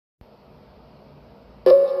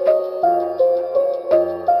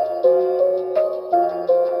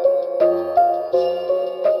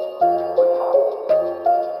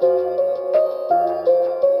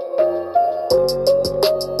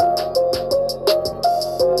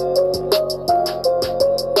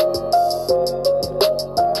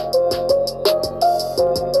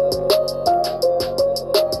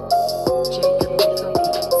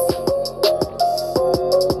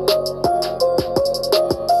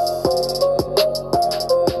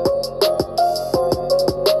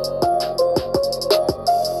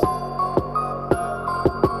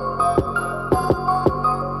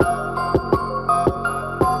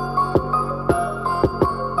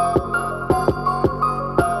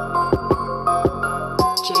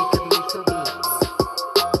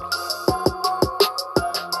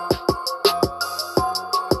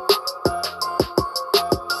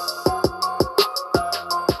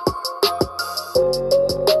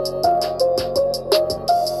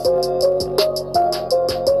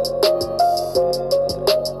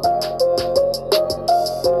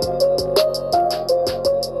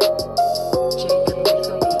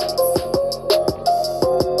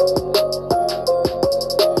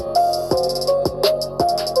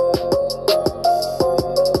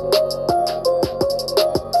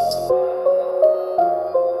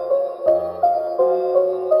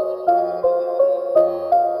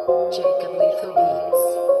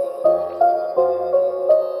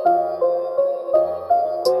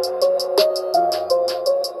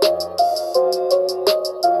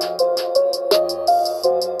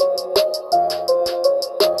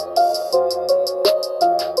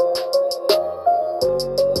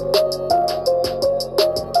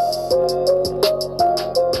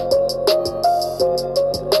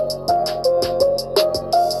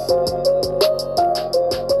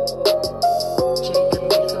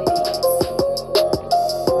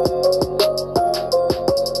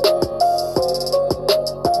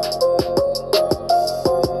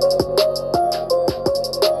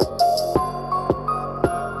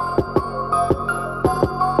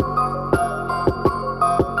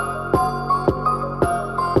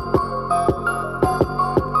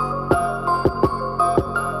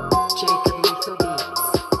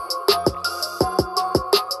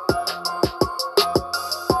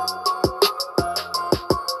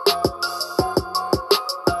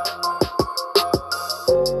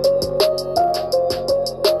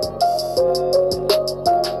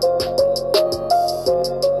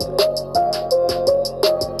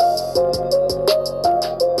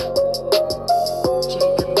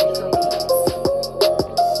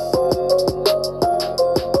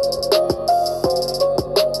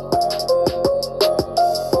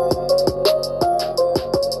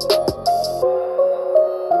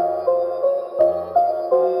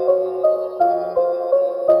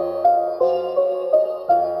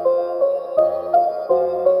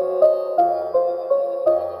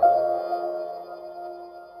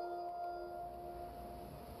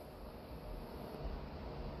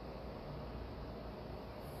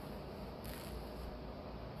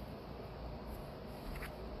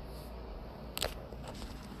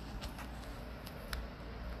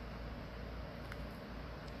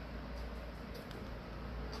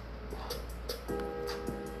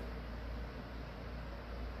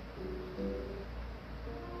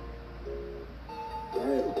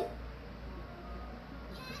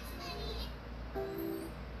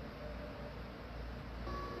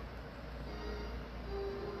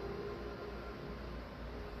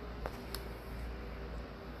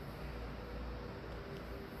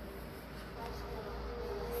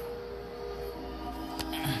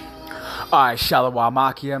I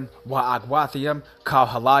Shalawamakiam, Wa Agwathiam, Kal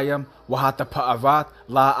Halayam, Wahata Pa'arat,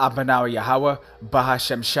 La Abanawa Yahawah,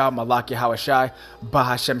 Bahashem Shal Malak Yahawashai,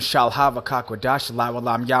 Bahashem Shal Hava Kakwadash, La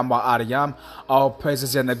Walam Yam Wa Adiyam. All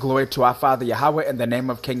praises and the glory to our Father Yahawah, in the name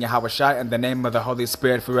of King Yahawashai, in the name of the Holy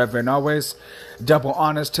Spirit, forever and always. Double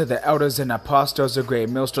honors to the elders and apostles, a great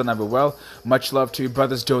millstone never will. Much love to you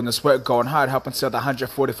brothers doing this work, going hard, helping sell the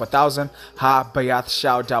 144,000. Ha Bayath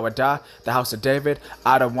Shal Dawada, the house of David.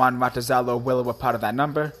 Adawan Matazalo Willow were part of that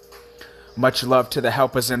number. Much love to the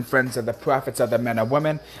helpers and friends of the prophets of the men and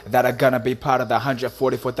women that are gonna be part of the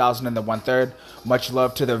 144,000 and the 1/3. Much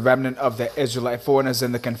love to the remnant of the Israelite foreigners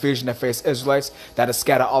in the confusion to face Israelites that are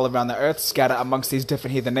scattered all around the earth, scattered amongst these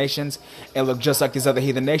different heathen nations. It look just like these other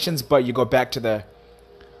heathen nations, but you go back to the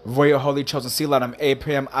royal holy chosen seed line of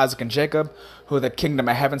Abraham, Isaac, and Jacob, who the kingdom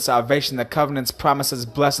of heaven, salvation, the covenants, promises,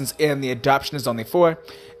 blessings, and the adoption is only for.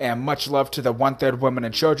 And much love to the 1/3 women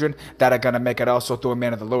and children that are gonna make it also through a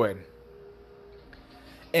man of the Lord.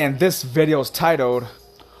 And this video is titled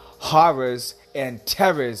Horrors and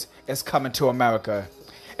Terrors is Coming to America.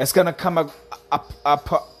 It's gonna come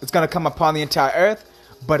it's gonna come upon the entire earth,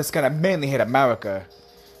 but it's gonna mainly hit America.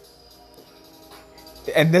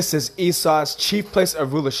 And this is Esau's chief place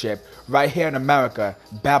of rulership right here in America,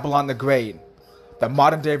 Babylon the Great, the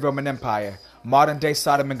modern day Roman Empire, modern day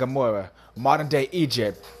Sodom and Gomorrah, modern day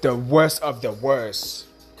Egypt, the worst of the worst.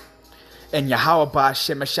 And Yahawah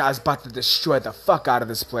Shemashah is about to destroy the fuck out of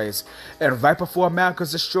this place. And right before America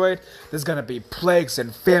is destroyed, there's going to be plagues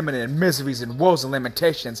and famine and miseries and woes and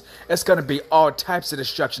lamentations. It's going to be all types of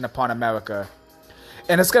destruction upon America.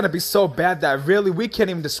 And it's going to be so bad that really we can't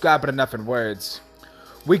even describe it enough in words.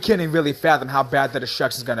 We can't even really fathom how bad the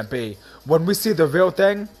destruction is going to be. When we see the real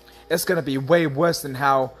thing, it's going to be way worse than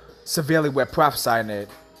how severely we're prophesying it.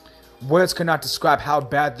 Words cannot describe how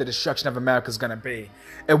bad the destruction of America is going to be.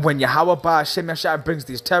 And when Yahawah Shemashah brings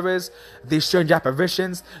these terrors, these strange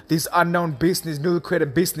apparitions, these unknown beasts, these newly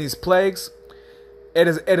created beasts, and these plagues, it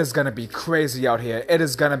is going to be crazy out here. It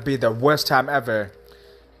is going to be the worst time ever.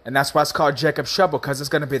 And that's why it's called Jacob's Trouble, because it's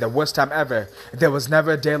going to be the worst time ever. There was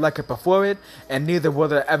never a day like it before it, and neither will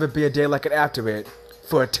there ever be a day like it after it.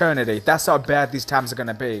 For eternity. That's how bad these times are going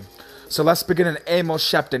to be. So let's begin in Amos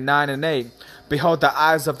chapter 9 and 8. Behold, the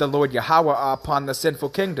eyes of the Lord Yahawah are upon the sinful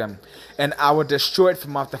kingdom, and I will destroy it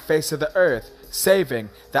from off the face of the earth, saving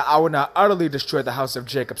that I will not utterly destroy the house of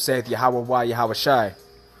Jacob, saith Yahawah Yahawashai.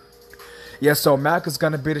 Yes, so America's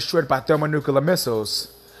going to be destroyed by thermonuclear missiles.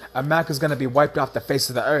 America's going to be wiped off the face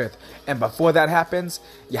of the earth. And before that happens,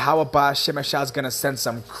 Yahawah Shemashah is going to send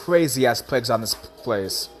some crazy-ass plagues on this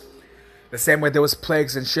place. The same way there was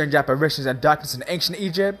plagues and strange apparitions and darkness in ancient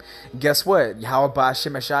Egypt, guess what? Yahawah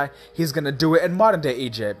Shemashah, he's going to do it in modern day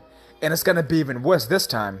Egypt. And it's going to be even worse this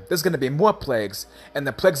time. There's going to be more plagues. And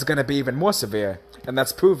the plagues are going to be even more severe. And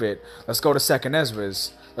let's prove it. Let's go to 2nd Ezra.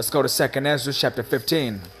 Let's go to 2nd Ezra chapter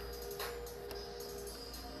 15.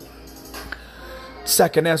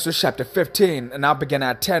 2nd Ezra chapter 15, and I'll begin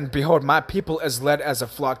at 10. Behold, my people is led as a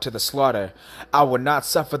flock to the slaughter. I will not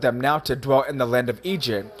suffer them now to dwell in the land of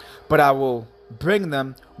Egypt, but I will bring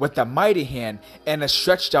them with a mighty hand and a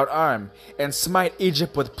stretched out arm, and smite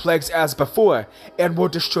Egypt with plagues as before, and will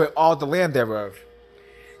destroy all the land thereof.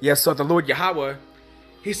 Yes, so the Lord Yahawah,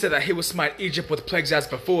 he said that he will smite Egypt with plagues as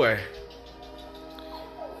before.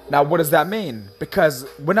 Now what does that mean? Because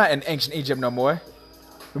we're not in ancient Egypt no more.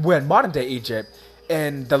 We're in modern day Egypt.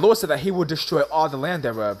 And the Lord said that he will destroy all the land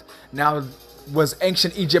thereof. Now, was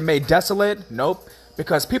ancient Egypt made desolate? Nope.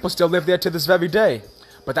 Because people still live there to this very day.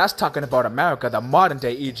 But that's talking about America, the modern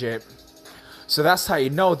day Egypt. So that's how you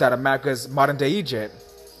know that America is modern day Egypt.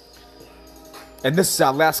 And this is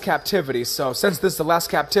our last captivity. So since this is the last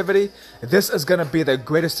captivity, this is going to be the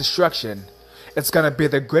greatest destruction. It's going to be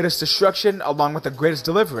the greatest destruction along with the greatest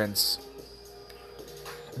deliverance.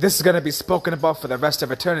 This is going to be spoken about for the rest of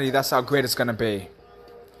eternity. That's how great it's going to be.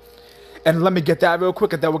 And let me get that real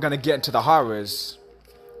quick, and then we're going to get into the horrors.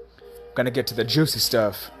 We're going to get to the juicy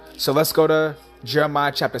stuff. So let's go to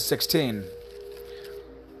Jeremiah chapter 16.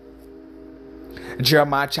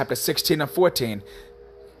 Jeremiah chapter 16 and 14.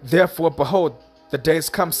 Therefore, behold, the days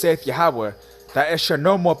come, saith Yahawah, that it shall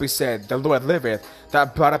no more be said, the Lord liveth,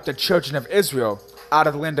 that brought up the children of Israel out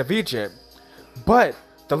of the land of Egypt. But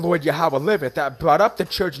the Lord Yahawah liveth, that brought up the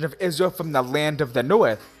children of Israel from the land of the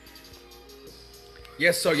north.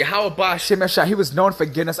 Yes, so Yahawah Shemashah, he was known for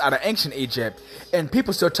getting us out of ancient Egypt. And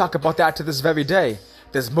people still talk about that to this very day.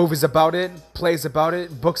 There's movies about it, plays about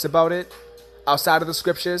it, books about it, outside of the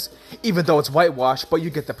scriptures. Even though it's whitewashed, but you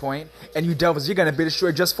get the point. And you devils, you're going to be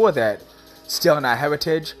destroyed just for that. Stealing our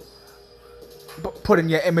heritage. Putting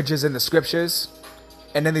your images in the scriptures.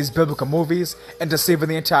 and in these biblical movies and deceiving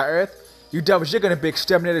the entire earth, you devils, you're going to be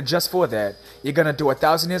exterminated just for that. You're going to do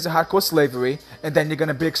 1,000 years of hardcore slavery, and then you're going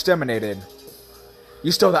to be exterminated.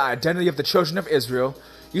 You stole the identity of the children of Israel.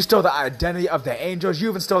 You stole the identity of the angels. You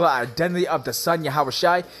even stole the identity of the Son,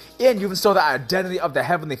 Yahawah, and you even stole the identity of the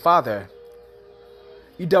Heavenly Father.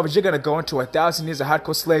 You devils, you're going to go into 1,000 years of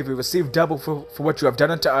hardcore slavery, receive double for what you have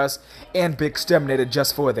done unto us, and be exterminated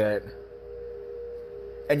just for that.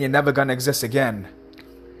 And you're never going to exist again.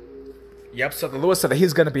 Yep, so the Lord said that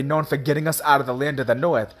he's going to be known for getting us out of the land of the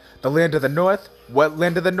north. The land of the north? What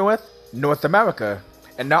land of the north? North America.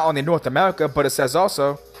 And not only North America, but it says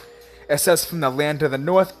from the land of the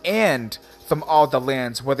north and from all the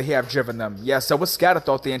lands whither he have driven them. Yeah, so we're scattered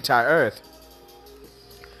throughout the entire earth.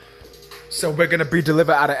 So we're going to be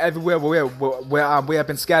delivered out of everywhere where we have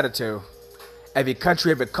been scattered to. Every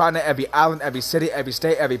country, every continent, every island, every city, every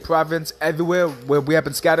state, every province, everywhere where we have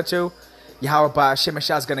been scattered to, Yahawah Ba'ashem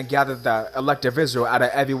Yahshua is going to gather the elect of Israel out of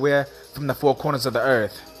everywhere from the four corners of the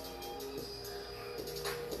earth.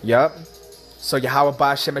 Yup. So Yahawah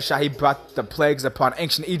Ba'ashem Yahshua, he brought the plagues upon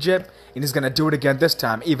ancient Egypt, and he's going to do it again this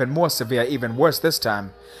time, even more severe, even worse this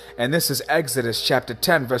time. And this is Exodus chapter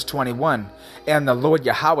 10, verse 21. And the Lord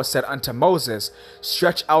Yahawah said unto Moses,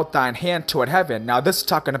 stretch out thine hand toward heaven. Now this is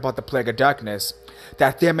talking about the plague of darkness,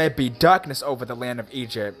 that there may be darkness over the land of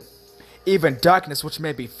Egypt, even darkness which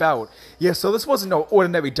may be felt. Yeah, so this wasn't no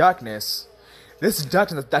ordinary darkness. This is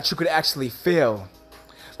darkness that you could actually feel.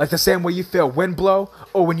 Like the same way you feel wind blow,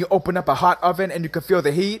 or when you open up a hot oven and you can feel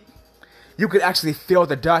the heat. You could actually feel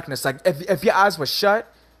the darkness. Like if your eyes were shut,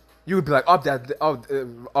 you would be like, there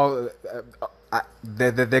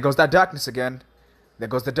goes that darkness again. There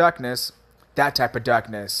goes the darkness. That type of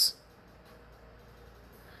darkness.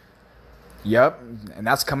 Yep, and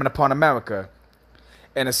that's coming upon America.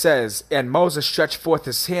 And it says, and Moses stretched forth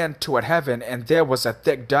his hand toward heaven, and there was a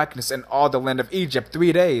thick darkness in all the land of Egypt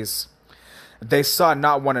 3 days. They saw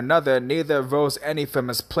not one another, neither rose any from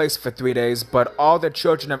his place for 3 days, but all the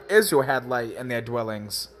children of Israel had light in their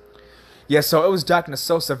dwellings. Yeah, so it was darkness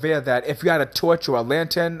so severe that if you had a torch or a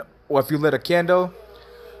lantern, or if you lit a candle,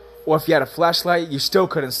 or if you had a flashlight, you still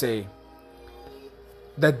couldn't see.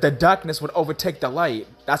 The darkness would overtake the light.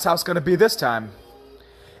 That's how it's going to be this time.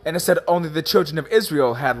 And it said only the children of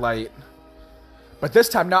Israel had light. But this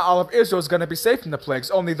time, not all of Israel is going to be safe from the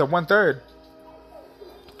plagues, only the 1/3.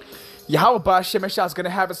 Yahawah Ba'ashem Yahshua is going to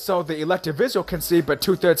have it so the elect of Israel can see, but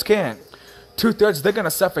 2/3 can't. 2/3, they're going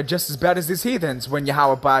to suffer just as bad as these heathens when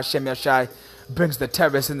Yahawah Ba'ashem Yahshua brings the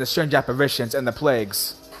terrors and the strange apparitions and the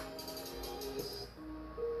plagues.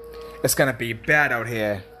 It's going to be bad out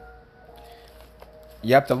here.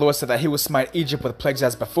 Yep, the Lord said that he will smite Egypt with plagues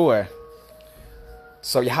as before.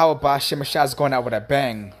 So Yahawah Ba'ashem Yahshua is going out with a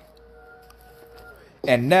bang.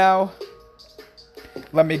 And now,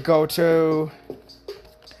 let me go to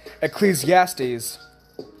Ecclesiastes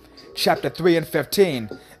chapter 3 and 15.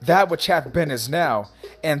 That which hath been is now,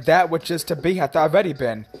 and that which is to be hath already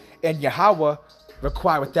been, and Yahawah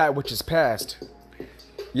requireth that which is past.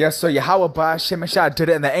 Yes, so Yahawah Ba'ashem Yahshua did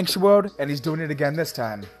it in the ancient world, and he's doing it again this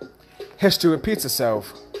time. History repeats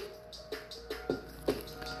itself.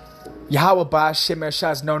 Yahawah Ba'ashem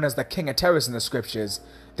Yahshua is known as the King of Terrors in the scriptures.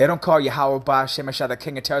 They don't call Yahawah Ba'ashem Yahshua the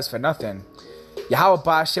King of Terrors for nothing. Yahawah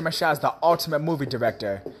Ba'ashem Yahshua is the ultimate movie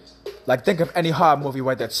director. Like, think of any horror movie,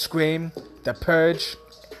 whether it's Scream, The Purge,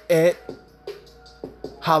 It,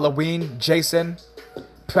 Halloween, Jason,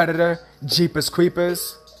 Predator, Jeepers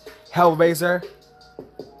Creepers, Hellraiser,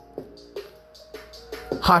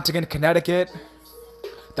 Haunting in Connecticut,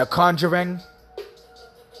 The Conjuring.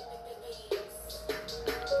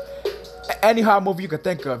 Any horror movie you could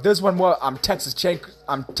think of. There's one more, Texas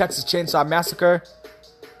Chainsaw Massacre,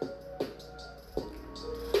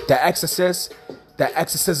 The Exorcist, The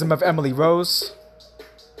Exorcism of Emily Rose.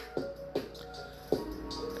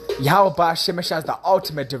 Yahawah Ba'ashem Yahshua is the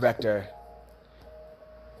ultimate director.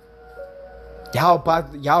 Yahawah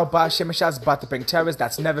Ba'ashem Yahshua is about to bring terrors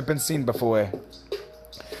that's never been seen before.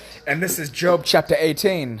 And this is Job chapter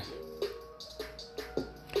 18.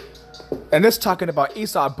 And this talking about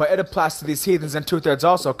Esau, but it applies to these heathens and 2/3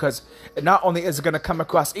 also, because not only is it going to come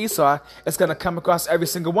across Esau, it's going to come across every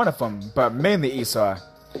single one of them, but mainly Esau.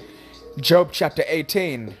 Job chapter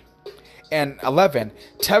 18 and 11.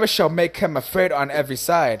 Terror shall make him afraid on every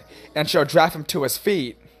side, and shall drive him to his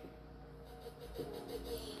feet.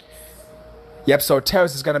 Yep, so terror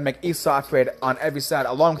is going to make Esau afraid on every side,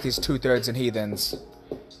 along with these 2/3 and heathens.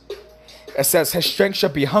 It says, his strength shall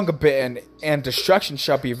be hunger bitten, and destruction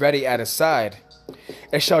shall be ready at his side.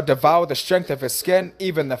 It shall devour the strength of his skin,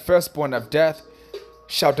 even the firstborn of death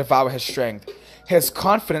shall devour his strength. His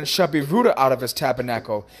confidence shall be rooted out of his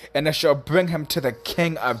tabernacle, and it shall bring him to the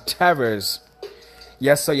King of Terrors.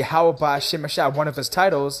 Yes, so Yahawah Ba'Shem Yahshua, one of his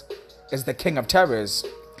titles, is the King of Terrors.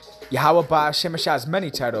 Yahawah Ba'Shem Yahshua has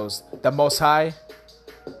many titles. The Most High,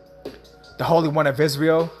 the Holy One of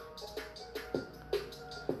Israel,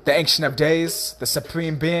 the Ancient of Days, the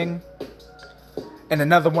Supreme Being. And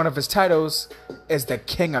another one of his titles is the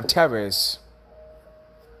King of Terrors.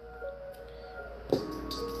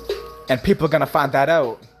 And people are going to find that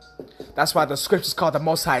out. That's why the scriptures call the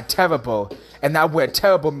Most High terrible. And that word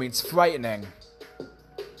terrible means frightening.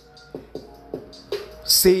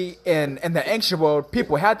 See, in the ancient world,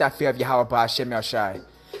 people had that fear of Yahawah Ba'Shem Yahshua.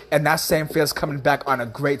 And that same fear is coming back on a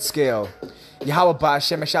great scale. Yahawah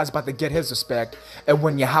Ba'Shem Yahshua is about to get his respect. And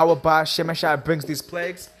when Yahawah Ba'Shem Yahshua brings these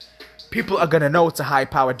plagues, people are going to know it's a high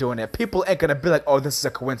power doing it. People ain't going to be like, oh, this is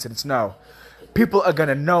a coincidence. No. People are going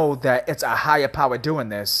to know that it's a higher power doing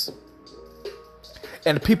this.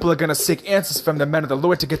 And people are going to seek answers from the men of the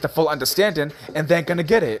Lord to get the full understanding, and they ain't going to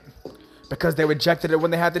get it. Because they rejected it when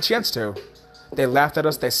they had the chance to. They laughed at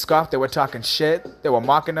us, they scoffed, they were talking shit, they were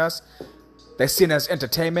mocking us. They seen it as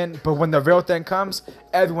entertainment, but when the real thing comes,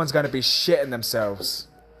 everyone's going to be shitting themselves.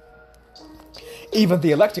 Even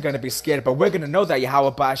the elect are going to be scared, but we're going to know that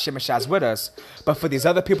Yahawah Ba'Shem Yahshua is with us. But for these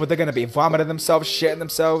other people, they're going to be vomiting themselves, shitting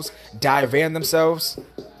themselves, diarrheaing themselves.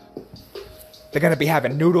 They're going to be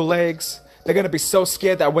having noodle legs. They're going to be so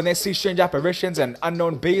scared that when they see strange apparitions and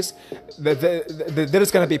unknown beasts, they're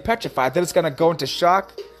just going to be petrified. They're just going to go into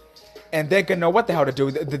shock. And they're going to know what the hell to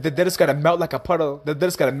do. They're just going to melt like a puddle. They're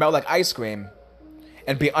just going to melt like ice cream.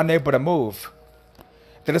 And be unable to move.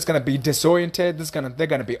 They're just going to be disoriented. They're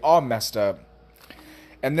going to be all messed up.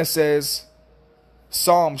 And this is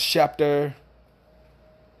Psalms chapter...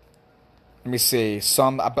 Let me see.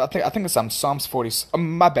 I think it's Psalms 40.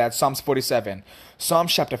 My bad. Psalms 47.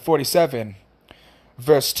 Psalms chapter 47,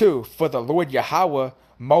 verse 2. For the Lord Yahawah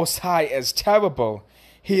Most High is terrible.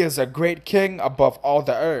 He is a great king above all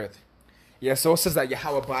the earth. Yeah, so it says that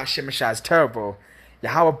Yahawah Ba'Shem Yahshua is terrible.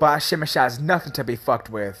 Yahawah Ba'Shem Yahshua is nothing to be fucked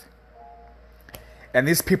with. And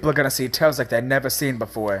these people are going to see terrors like they've never seen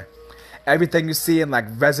before. Everything you see in like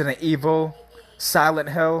Resident Evil, Silent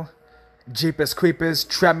Hill, Jeepers Creepers,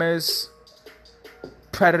 Tremors,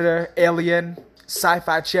 Predator, Alien,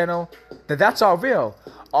 Sci-Fi Channel, that's all real.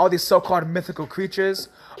 All these so-called mythical creatures,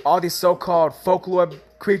 all these so-called folklore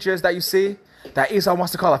creatures that you see, that Esau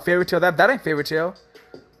wants to call a fairy tale, that ain't fairy tale.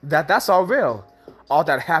 That's all real. All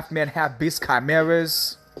that half-man, half-beast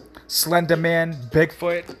chimeras, Slender Man,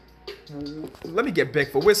 Bigfoot. Let me get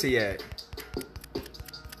Bigfoot. Where's he at?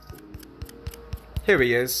 Here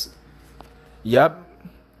he is. Yep.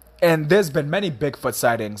 And there's been many Bigfoot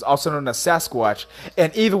sightings, also known as Sasquatch.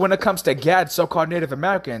 And even when it comes to Gad, so-called Native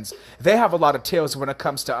Americans, they have a lot of tales when it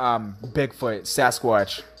comes to Bigfoot,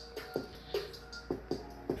 Sasquatch.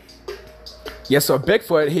 Yeah, so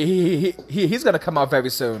Bigfoot, he's gonna come out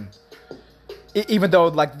very soon. Even though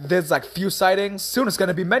like there's like few sightings, soon it's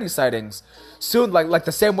gonna be many sightings. Soon, like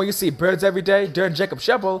the same way you see birds every day during Jacob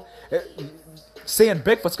Shebel, seeing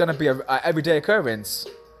Bigfoot's gonna be a everyday occurrence.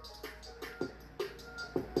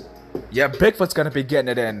 Yeah, Bigfoot's gonna be getting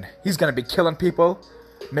it in. He's gonna be killing people,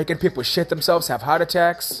 making people shit themselves, have heart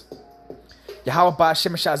attacks. Yahawah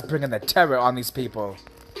Ba'Shem Yahshua is bringing the terror on these people.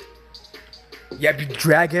 Yep,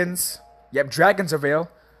 dragons. Yep, dragons are real.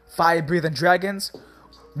 Fire-breathing dragons.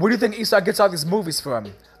 Where do you think Esau gets all these movies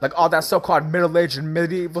from? Like all that so-called middle-aged and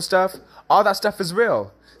medieval stuff? All that stuff is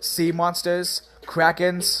real. Sea monsters,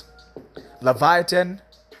 krakens, Leviathan,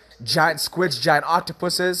 giant squids, giant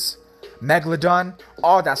octopuses, Megalodon,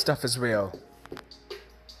 all that stuff is real.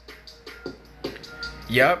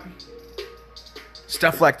 Yep.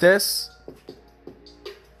 Stuff like this.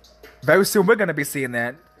 Very soon we're going to be seeing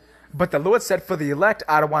that. But the Lord said for the elect,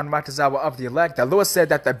 Adawan Matazawa of the elect, the Lord said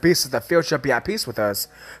that the beasts of the field shall be at peace with us.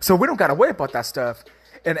 So we don't got to worry about that stuff.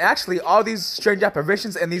 And actually, all these strange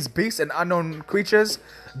apparitions and these beasts and unknown creatures,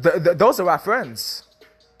 those are our friends.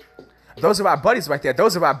 Those are our buddies right there.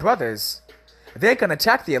 Those are our brothers. They ain't going to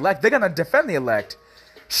attack the elect. They're going to defend the elect.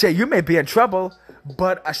 Shit, you may be in trouble,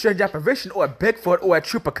 but a strange apparition or a Bigfoot or a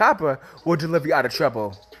Chupacabra will deliver you out of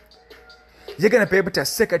trouble. You're going to be able to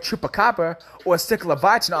sick a Chupacabra or sick a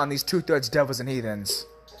Leviathan on these 2/3 devils and heathens.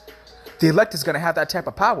 The elect is going to have that type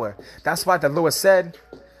of power. That's why the Lord said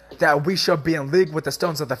that we shall be in league with the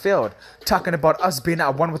stones of the field. Talking about us being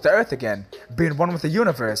at one with the earth again. Being one with the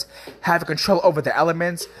universe. Having control over the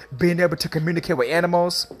elements. Being able to communicate with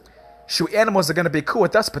animals. Shoot, animals are going to be cool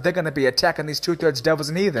with us, but they're going to be attacking these 2/3 devils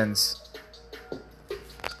and heathens.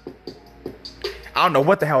 I don't know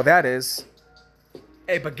what the hell that is.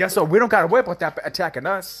 Hey, but guess what? We don't got to worry about that attacking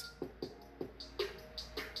us.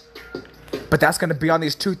 But that's going to be on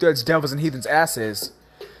these 2/3 devils and heathens' asses.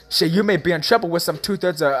 Shit, you may be in trouble with some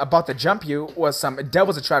 2/3 about to jump you, or some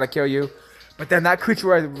devils are trying to kill you. But then that creature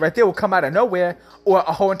right there will come out of nowhere, or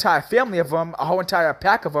a whole entire family of them, a whole entire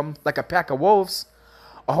pack of them, like a pack of wolves.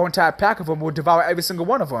 A whole entire pack of them will devour every single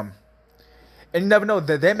one of them. And you never know,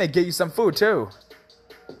 that they may get you some food too.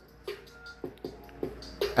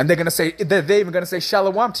 And they're even gonna say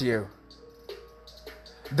shalom to you.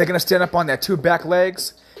 They're gonna stand up on their 2 back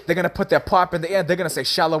legs. They're gonna put their paw up in the air. They're gonna say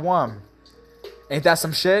shalom. Ain't that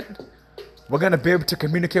some shit? We're gonna be able to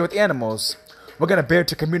communicate with animals. We're gonna be able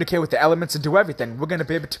to communicate with the elements and do everything. We're gonna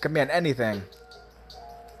be able to command anything.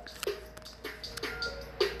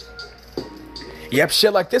 Yep,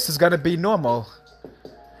 shit like this is gonna be normal.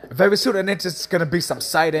 Very soon, and it's just gonna be some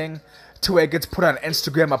sighting to where it gets put on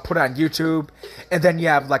Instagram or put on YouTube, and then you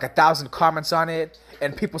have like 1,000 comments on it,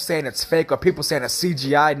 and people saying it's fake or people saying it's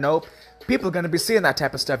CGI. Nope. People are gonna be seeing that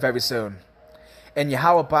type of stuff very soon. And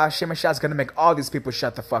Yahawah Shemashah is gonna make all these people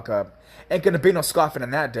shut the fuck up. Ain't gonna be no scoffing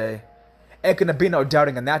in that day. Ain't gonna be no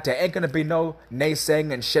doubting in that day. Ain't gonna be no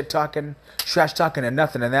naysaying and shit talking, trash talking and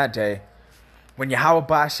nothing in that day. When Yahawah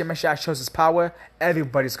Shemashah shows his power,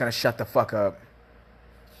 everybody's gonna shut the fuck up.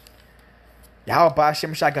 Yahawah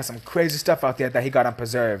Shemashah got some crazy stuff out there that he got on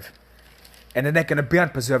preserve. And it ain't gonna be on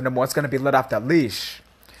preserve no more. It's gonna be let off that leash.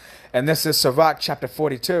 And this is Sirach chapter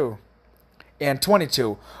 42 and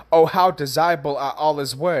 22. Oh, how desirable are all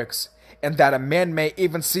his works, and that a man may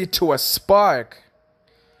even see to a spark.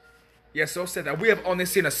 Yes, so said that we have only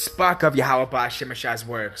seen a spark of Yahawah Shemashah's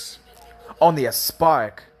works. Only a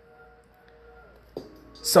spark.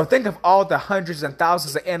 So think of all the hundreds and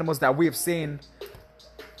thousands of animals that we've seen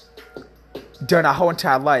during our whole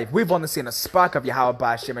entire life. We've only seen a spark of Yahawah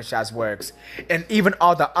Shemashah's works. And even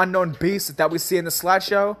all the unknown beasts that we see in the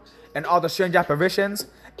slideshow, and all the strange apparitions,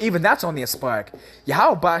 even that's only a spark.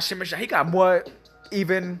 Yahawah Shemashah,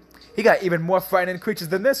 he got even more frightening creatures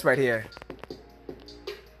than this right here.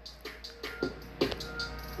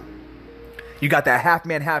 You got that half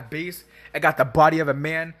man, half beast. It got the body of a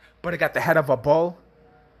man, but it got the head of a bull.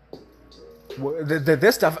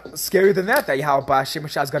 This stuff scarier than that Yahawah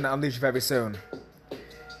Shemashah is going to unleash very soon.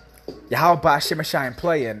 Yahawah Shemashah ain't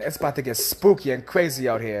playing. It's about to get spooky and crazy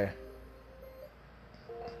out here.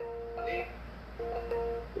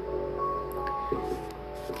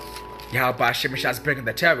 Yahawah Shemashah is bringing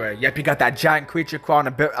the terror. Yep, you got that giant creature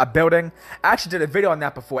crawling a building. I actually did a video on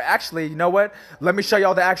that before. Actually, you know what? Let me show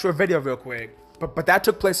y'all the actual video real quick. But that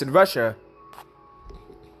took place in Russia.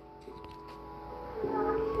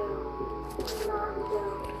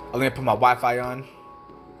 Let me put my Wi-Fi on.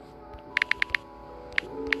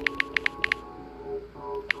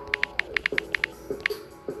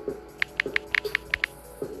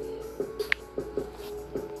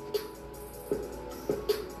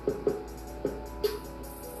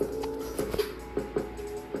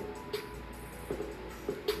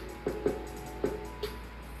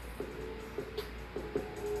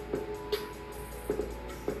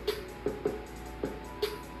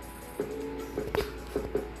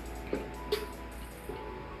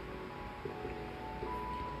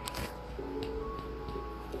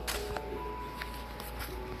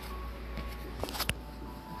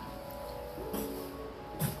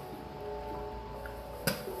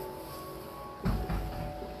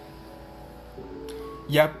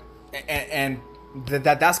 Yep, and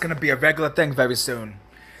that's going to be a regular thing very soon.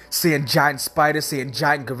 Seeing giant spiders, seeing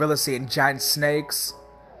giant gorillas, seeing giant snakes,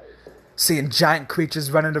 seeing giant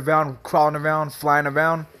creatures running around, crawling around, flying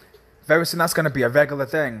around. Very soon that's going to be a regular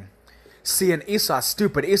thing. Seeing Esau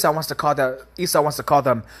stupid. Esau wants to call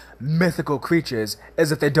them mythical creatures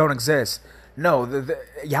as if they don't exist. No,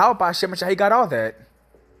 Yahawah Shemashah, he got all that.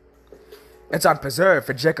 It's on preserve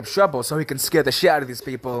for Jacob's trouble so he can scare the shit out of these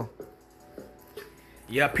people.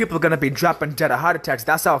 Yeah, people are going to be dropping dead of heart attacks.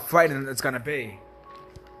 That's how frightening it's going to be.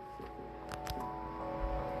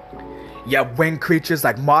 Yeah, winged creatures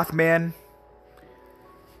like Mothman.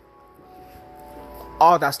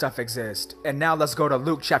 All that stuff exists. And now let's go to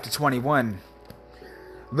Luke chapter 21.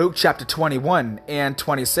 Luke chapter 21 and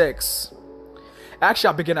 26. Actually,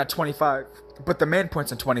 I'll begin at 25. But the main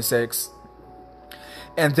point's in 26.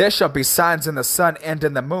 And there shall be signs in the sun and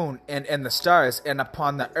in the moon and in the stars, and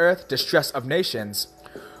upon the earth distress of nations,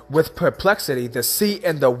 with perplexity, the sea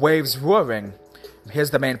and the waves roaring.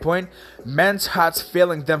 Here's the main point. Men's hearts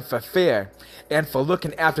failing them for fear, and for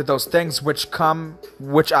looking after those things which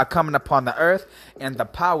are coming upon the earth, and the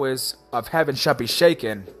powers of heaven shall be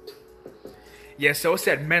shaken. Yeah, so it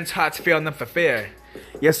said men's hearts failing them for fear.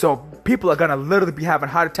 Yeah, so people are gonna literally be having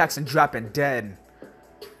heart attacks and dropping dead.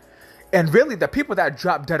 And really, the people that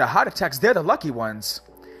drop dead of heart attacks, they're the lucky ones.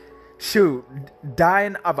 Shoot,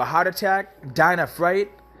 dying of a heart attack, dying of fright,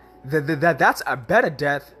 that's a better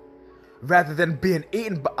death rather than being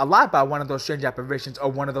eaten alive by one of those strange apparitions or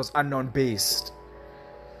one of those unknown beasts.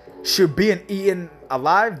 Shoot, being eaten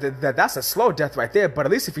alive, that's a slow death right there, but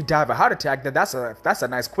at least if you die of a heart attack, that's a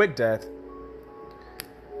nice quick death.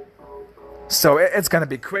 So it's gonna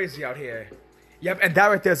be crazy out here. Yep, and that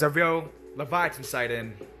right there is a real Leviathan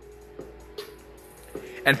sighting.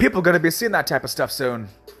 And people are gonna be seeing that type of stuff soon.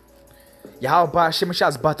 Yahawah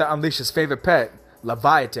Shemashah's about to unleash his favorite pet,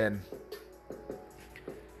 Leviathan.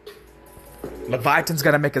 Leviathan's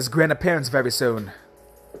gonna make his grand appearance very soon.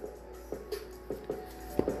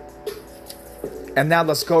 And now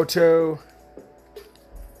let's go to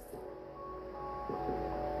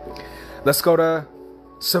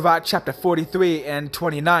Sirach chapter 43 and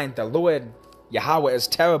 29. The Lord Yahawah is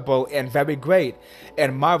terrible and very great,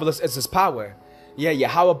 and marvelous is his power. Yeah,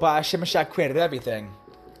 Yahawah Shemashah created everything.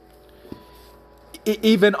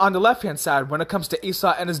 Even on the left-hand side, when it comes to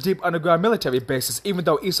Esau and his deep underground military bases, even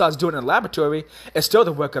though Esau's doing it in a laboratory, it's still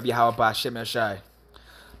the work of Yahawah Shemashah.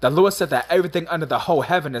 The Lord said that everything under the whole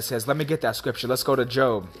heaven is his. Let me get that scripture. Let's go to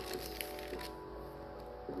Job.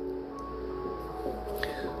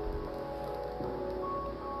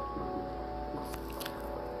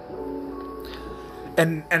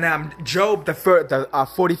 And Job, the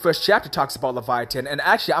 41st chapter talks about Leviathan. And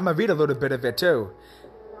actually, I'm going to read a little bit of it too.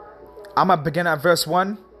 I'm going to begin at verse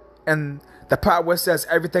 1. And the part where it says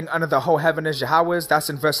everything under the whole heaven is Yahawah's, that's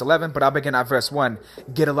in verse 11. But I'll begin at verse 1.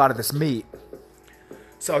 Get a lot of this meat.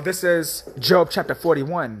 So this is Job chapter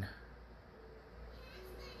 41.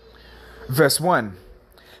 Verse 1.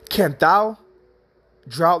 Canst thou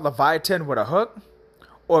draw out Leviathan with a hook,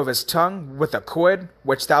 or his tongue with a cord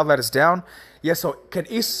which thou lettest down? Yes, so can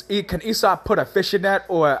Esau put a fishing net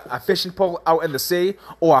or a fishing pole out in the sea,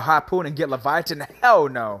 or a harpoon and get Leviathan? Hell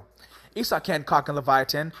no. Esau can't conquer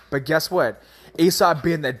Leviathan, but guess what? Esau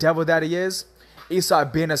being the devil that he is, Esau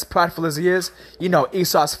being as prideful as he is, you know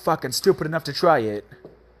Esau's fucking stupid enough to try it.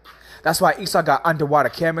 That's why Esau got underwater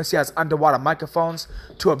cameras. He has underwater microphones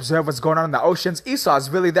to observe what's going on in the oceans. Esau's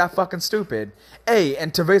really that fucking stupid. Hey,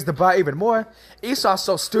 and to raise the bar even more, Esau's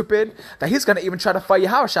so stupid that he's going to even try to fight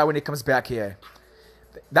Yahawah when he comes back here.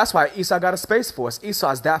 That's why Esau got a space force.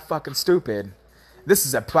 Esau's that fucking stupid. This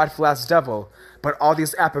is a prideful ass devil. But all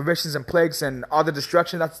these apparitions and plagues and all the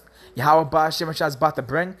destruction that's Yahawah Shemashah is about to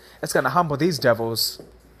bring, it's going to humble these devils.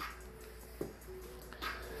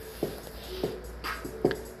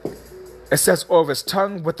 It says, or his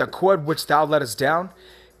tongue with the cord which thou lettest down.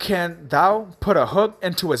 Can thou put a hook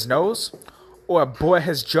into his nose, or bore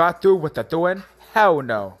his jaw through with a thorn? Hell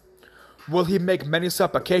no. Will he make many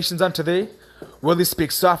supplications unto thee? Will he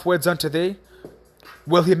speak soft words unto thee?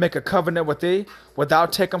 Will he make a covenant with thee? Wilt thou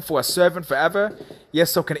take him for a servant forever?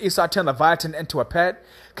 Yes, so can Esau turn Leviathan into a pet?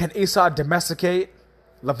 Can Esau domesticate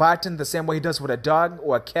Leviathan the same way he does with a dog,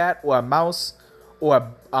 or a cat, or a mouse,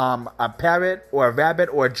 or a parrot, or a rabbit,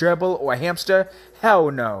 or a gerbil, or a hamster?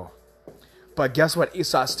 Hell no. But guess what?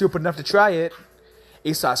 Esau's stupid enough to try it.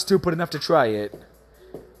 Esau's stupid enough to try it.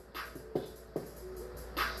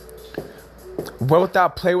 Wilt thou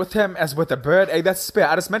play with him as with a bird? Hey, that's a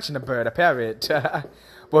spirit. I just mentioned a bird, a parrot.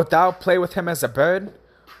 Wilt thou play with him as a bird?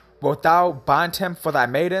 Wilt thou bind him for thy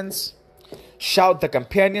maidens? Shall the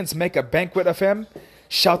companions make a banquet of him?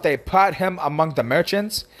 Shall they part him among the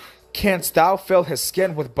merchants? Canst thou fill his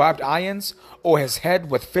skin with barbed irons, or his head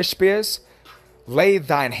with fish spears? Lay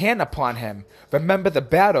thine hand upon him. Remember the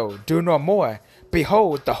battle. Do no more.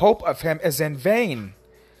 Behold, the hope of him is in vain.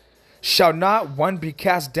 Shall not one be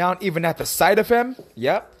cast down even at the sight of him?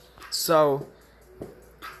 Yep. So,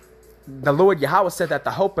 the Lord Yahawah said that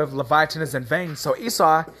the hope of Leviathan is in vain. So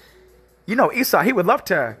Esau, you know Esau, he would love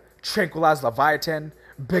to tranquilize Leviathan,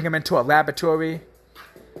 bring him into a laboratory,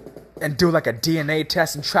 and do like a DNA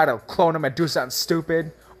test and try to clone him and do something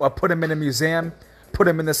stupid, or put him in a museum, put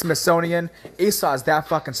him in the Smithsonian. Esau is that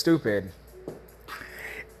fucking stupid.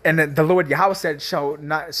 And the Lord Yahawah said,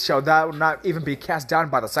 shall thou not even be cast down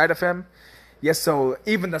by the sight of him? Yes, so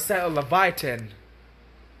even the sight of Leviathan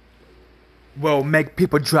will make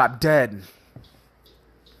people drop dead.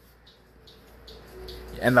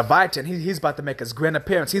 And Leviathan, he's about to make his grand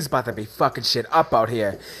appearance. He's about to be fucking shit up out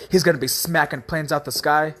here. He's going to be smacking planes out the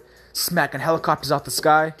sky, smacking helicopters out the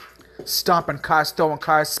sky, stomping cars, throwing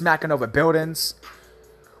cars, smacking over buildings.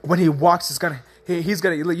 When he walks, he's gonna,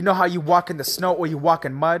 you know how you walk in the snow or you walk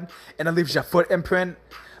in mud and it leaves your foot imprint?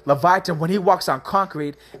 Leviathan, when he walks on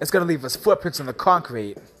concrete, it's gonna leave his footprints in the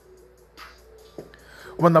concrete.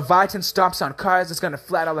 When Leviathan stomps on cars, it's gonna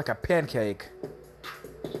flat out like a pancake.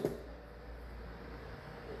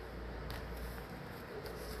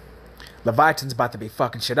 Leviathan's about to be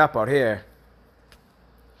fucking shit up out here.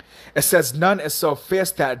 It says, none is so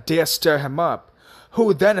fierce that dare stir him up.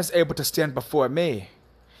 Who then is able to stand before me?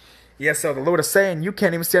 Yeah, so the Lord is saying, you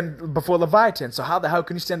can't even stand before Leviathan, so how the hell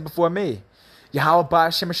can you stand before me? Yahawah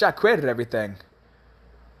Shemashah created everything.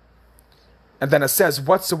 And then it says,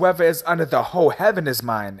 whatsoever is under the whole heaven is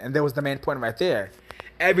mine. And there was the main point right there.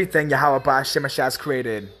 Everything Yahawah Shemashah has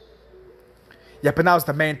created. Yeah, but that was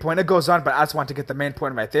the main point. It goes on, but I just want to get the main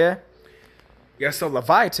point right there. Yeah, so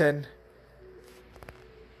Leviathan,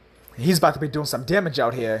 he's about to be doing some damage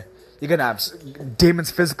out here. You're going to have demons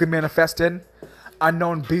physically manifesting,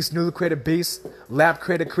 unknown beasts, newly created beasts,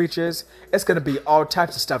 lab-created creatures. It's going to be all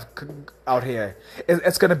types of stuff out here.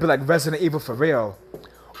 It's going to be like Resident Evil for real.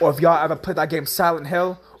 Or if y'all ever played that game Silent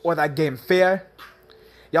Hill or that game Fear,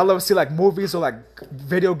 y'all ever see like movies or like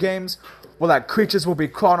video games where like creatures will be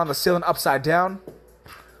crawling on the ceiling upside down?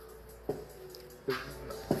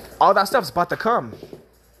 All that stuff's about to come.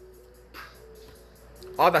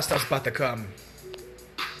 All that stuff's about to come.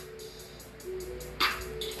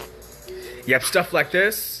 Yep, stuff like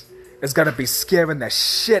this is gonna be scaring the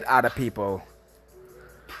shit out of people.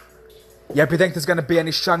 Yep, you think there's gonna be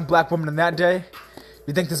any strong black woman in that day?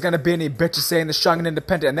 You think there's gonna be any bitches saying they're strong and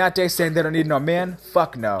independent in that day, saying they don't need no man?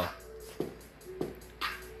 Fuck no.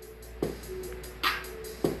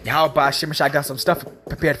 Yahawah Shemashah got some stuff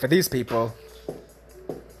prepared for these people.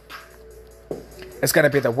 It's gonna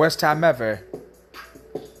be the worst time ever.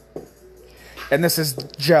 And this is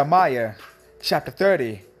Jeremiah chapter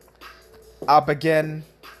 30. I'll begin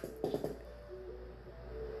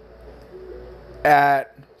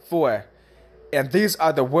at 4. And these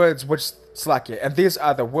are the words which and these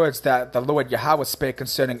are the words that the Lord Yahawah spake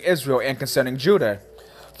concerning Israel and concerning Judah.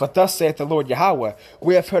 For thus saith the Lord Yahawah,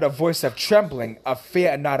 we have heard a voice of trembling, of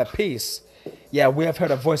fear and not of peace. Yeah, we have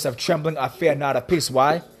heard a voice of trembling, of fear and not of peace.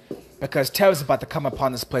 Why? Because terror is about to come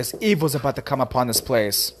upon this place. Evil is about to come upon this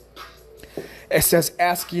place. It says,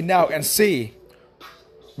 ask ye now and see.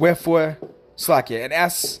 Wherefore, and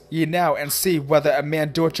ask ye now and see whether a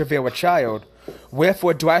man do travail a child.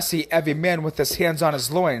 Wherefore do I see every man with his hands on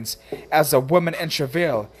his loins, as a woman in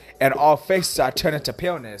travail, and all faces are turned into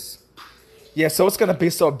paleness. Yeah, so it's going to be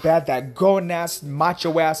so bad that grown-ass,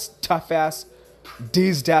 macho-ass, tough-ass,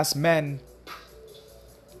 diseased-ass men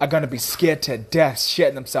are going to be scared to death,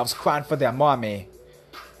 shitting themselves, crying for their mommy.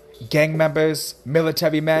 Gang members,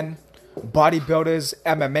 military men, bodybuilders,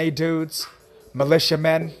 MMA dudes,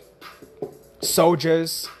 militiamen,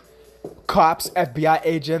 soldiers, cops, FBI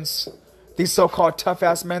agents, these so-called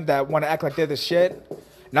tough-ass men that want to act like they're the shit.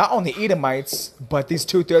 Not only Edomites, but these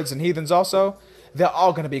two-thirds and heathens also, they're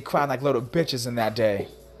all going to be crying like little bitches in that day.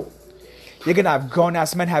 You're going to have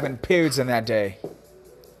grown-ass men having periods in that day.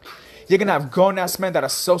 You're going to have grown-ass men that are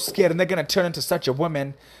so scared and they're going to turn into such a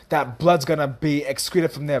woman that blood's going to be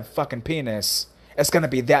excreted from their fucking penis. It's going to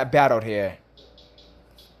be that bad out here.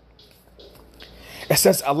 It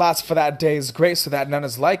says, alas, for that day is great, so that none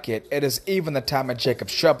is like it. It is even the time of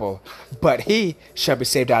Jacob's trouble, but he shall be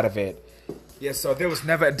saved out of it. Yeah, so there was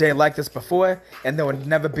never a day like this before, and there will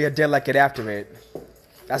never be a day like it after it.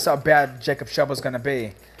 That's how bad Jacob's trouble is going to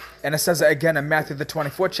be. And it says it again in Matthew the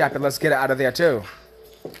 24th chapter. Let's get it out of there too.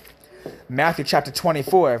 Matthew chapter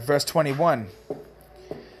 24, verse 21.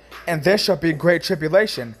 And there shall be great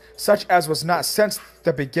tribulation, such as was not since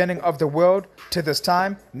the beginning of the world to this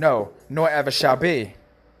time, no, nor ever shall be.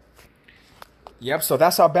 Yep, so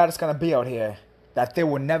that's how bad it's going to be out here. That there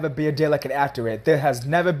will never be a day like it after it. There has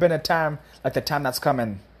never been a time like the time that's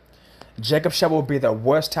coming. Jacob's trouble will be the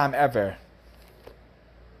worst time ever.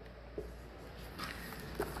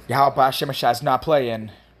 Yahawah Shemashah is not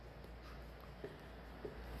playing.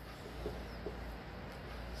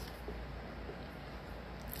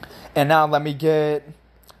 And now let me get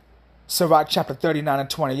Sirach chapter 39 and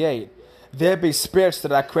 28. There be spirits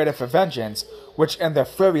that are created for vengeance, which in their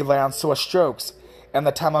fury lay on sore strokes. In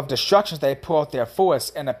the time of destruction they pour out their force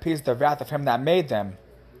and appease the wrath of him that made them.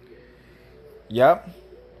 Yep.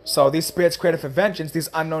 So these spirits created for vengeance, these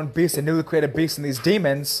unknown beasts and newly created beasts and these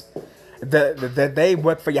demons, they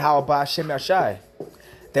work for Yahawah Shemashah.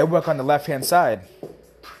 They work on the left-hand side.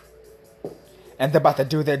 And they're about to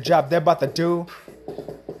do their job. They're about to do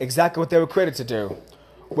exactly what they were created to do,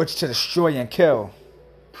 which to destroy and kill.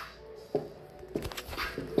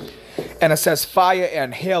 And it says fire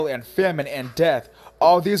and hail and famine and death,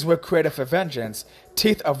 all these were created for vengeance,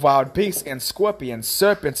 teeth of wild beasts and scorpions,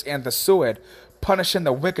 serpents and the sword, punishing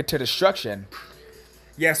the wicked to destruction.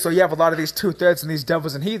 Yeah, so you have a lot of these two-thirds and these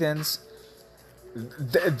devils and heathens,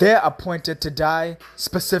 they're appointed to die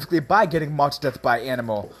specifically by getting mauled to death by an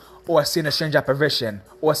animal, or seeing a strange apparition,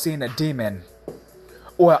 or seeing a demon,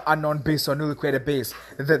 or unknown beasts or newly created beasts.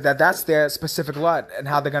 That's their specific lot and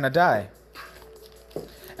how they're going to die.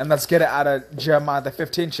 And let's get it out of Jeremiah the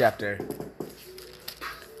 15th chapter.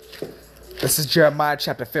 This is Jeremiah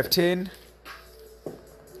chapter 15.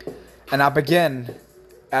 And I'll begin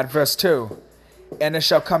at verse 2. And it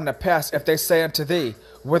shall come to pass, if they say unto thee,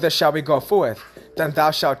 whither shall we go forth? Then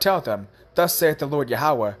thou shalt tell them, thus saith the Lord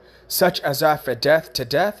Yahawah, such as are for death to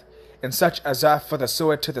death, and such as are for the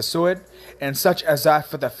sword to the sword, and such as are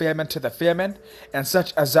for the famine to the famine, and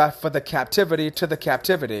such as are for the captivity to the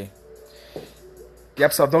captivity.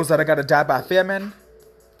 Yep, so those that are going to die by famine,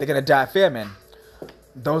 they're going to die of famine.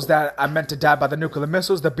 Those that are meant to die by the nuclear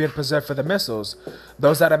missiles, they're being preserved for the missiles.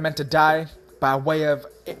 Those that are meant to die by way of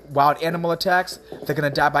wild animal attacks, they're going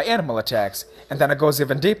to die by animal attacks. And then it goes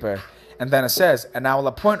even deeper. And then it says, and I will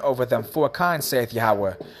appoint over them 4 kinds, saith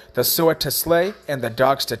Yahawah, the sword to slay, and the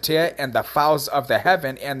dogs to tear, and the fowls of the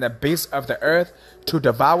heaven, and the beasts of the earth to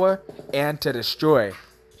devour and to destroy.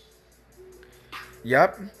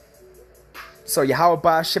 Yep. So Yahawah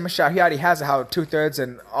by Shemashah, he already has it how 2/3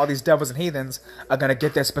 and all these devils and heathens are going to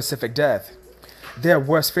get their specific death. Their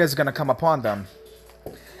worst fears are going to come upon them.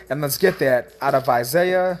 And let's get that out of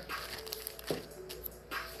Isaiah.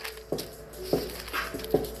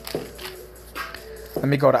 Let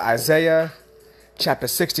me go to Isaiah chapter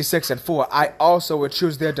 66:4. I also will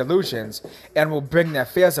choose their delusions and will bring their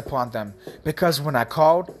fears upon them. Because when I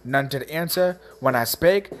called, none did answer. When I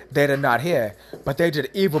spake, they did not hear. But they did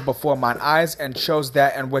evil before mine eyes and chose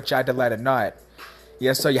that in which I delighted not.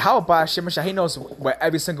 Yeah, so Yahawah by Shemashah, he knows what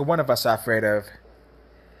every single one of us are afraid of.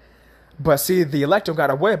 But see, the elect don't got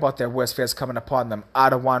to worry about their worst fears coming upon them.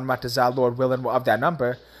 Adawan, Matazah, Lord willing, were of that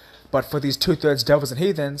number. But for these 2/3 devils and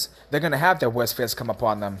heathens, they're going to have their worst fears come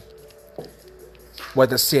upon them.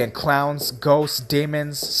 Whether seeing clowns, ghosts,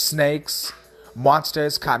 demons, snakes,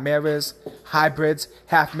 monsters, chimeras, hybrids,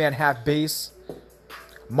 half man, half beast,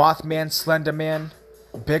 Mothman, Slender Man,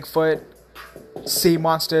 Bigfoot, sea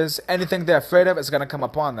monsters, anything they're afraid of is going to come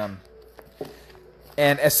upon them.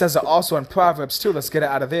 And it says it also in Proverbs too, let's get it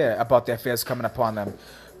out of there, about their fears coming upon them.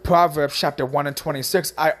 Proverbs chapter 1 and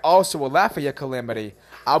 26, I also will laugh at your calamity.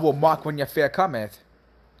 I will mock when your fear cometh.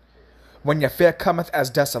 When your fear cometh as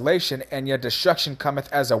desolation, and your destruction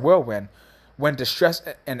cometh as a whirlwind, when distress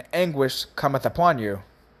and anguish cometh upon you.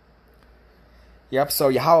 Yep,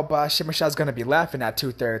 so Yahawah by Shemashah is going to be laughing at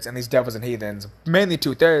 2/3 and these devils and heathens. Mainly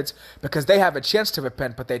 2/3, because they have a chance to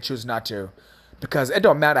repent, but they choose not to. Because it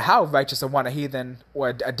don't matter how righteous one a heathen or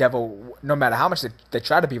a devil, no matter how much they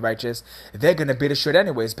try to be righteous, they're going to be destroyed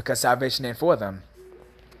anyways, because salvation ain't for them.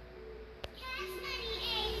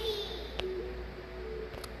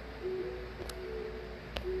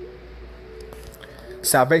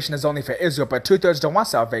 Salvation is only for Israel, but 2/3 don't want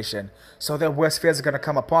salvation. So their worst fears are going to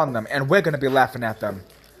come upon them, and we're going to be laughing at them.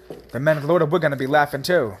 The men of the Lord, we're going to be laughing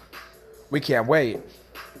too. We can't wait.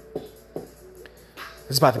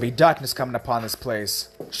 There's about to be darkness coming upon this place.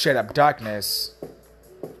 Straight up darkness.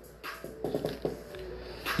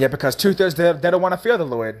 Yeah, because 2/3, they don't want to fear the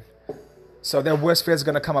Lord. So their worst fears are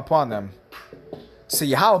going to come upon them. See,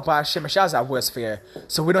 Yahawah by Shemashah is our worst fear,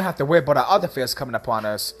 so we don't have to worry about our other fears coming upon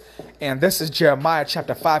us. And this is Jeremiah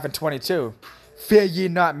chapter 5 and 22. Fear ye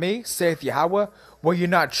not me, saith Yahawah, will ye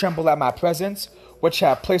not tremble at my presence, which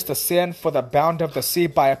have placed the sand for the bound of the sea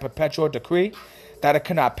by a perpetual decree, that it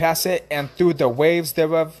cannot pass it, and through the waves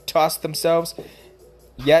thereof toss themselves,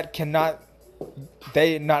 yet cannot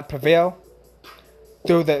they not prevail?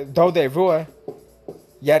 Though they roar,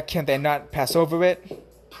 yet can they not pass over it?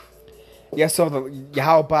 Yes, so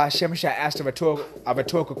Yahawah by Shemashah asked a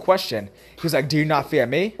rhetorical question. He was like, do you not fear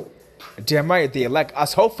me? Damn right, the elect,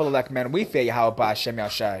 us hopeful elect men, we fear Yahawah by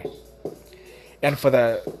Shemashah. And for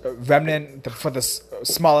the remnant, for the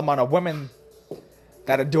small amount of women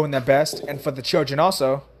that are doing their best, and for the children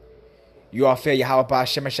also, you all fear Yahawah by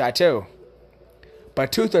Shemashah too.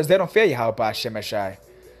 But 2/3, they don't fear Yahawah by Shemashah.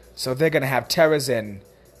 So they're going to have terrors and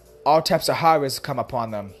all types of horrors come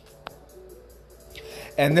upon them.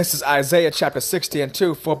 And this is Isaiah chapter 60 and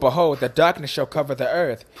 2. For behold, the darkness shall cover the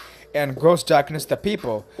earth, and gross darkness the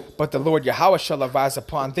people. But the Lord Yahawah shall arise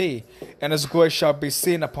upon thee, and his glory shall be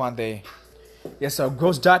seen upon thee. Yes, so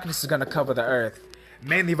gross darkness is going to cover the earth.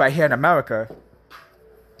 Mainly right here in America.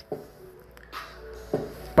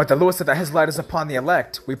 But the Lord said that his light is upon the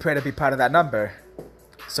elect. We pray to be part of that number.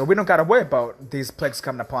 So we don't got to worry about these plagues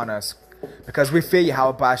coming upon us. Because we fear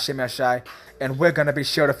Yahawah by Shemashah, and we're going to be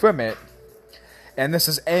shielded from it. And this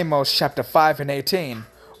is Amos chapter 5 and 18.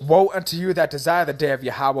 Woe unto you that desire the day of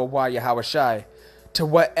Yahawah while Yahawah shy. To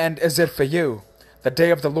what end is it for you? The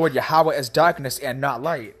day of the Lord Yahawah is darkness and not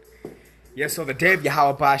light. Yes, so the day of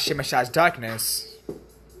Yahawah by Shemashah is darkness.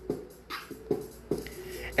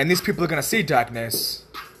 And these people are going to see darkness.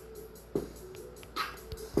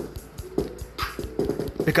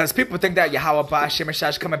 Because people think that Yahawah Shemeshah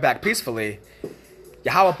is coming back peacefully.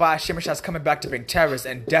 Yahawah Shemeshah is coming back to bring terrors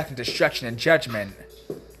and death and destruction and judgment.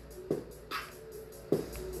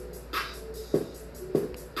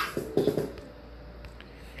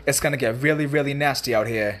 It's going to get really, really nasty out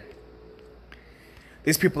here.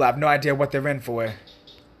 These people have no idea what they're in for.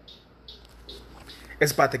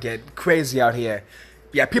 It's about to get crazy out here.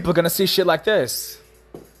 Yeah, people are going to see shit like this.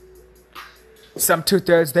 Some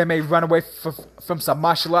 2/3, they may run away from some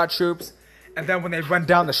martial art troops. And then when they run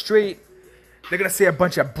down the street, they're going to see a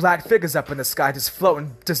bunch of black figures up in the sky just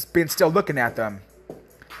floating, just being still looking at them.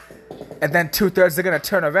 And then 2/3, they're going to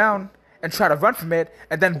turn around and try to run from it.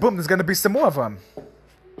 And then boom, there's going to be some more of them.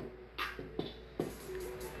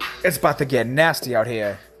 It's about to get nasty out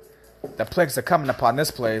here. The plagues are coming upon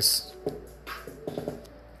this place.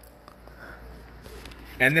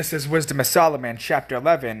 And this is Wisdom of Solomon, chapter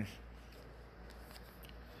 11.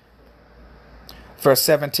 Verse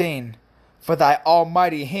 17. For thy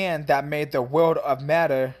almighty hand that made the world of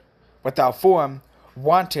matter without form,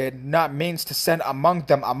 wanted not means to send among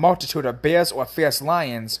them a multitude of bears or fierce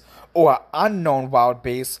lions, or unknown wild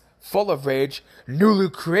beasts, full of rage, newly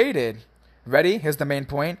created. Ready? Here's the main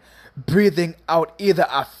point. Breathing out either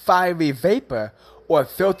a fiery vapor, or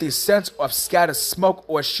filthy scents of scattered smoke,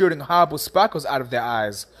 or shooting horrible sparkles out of their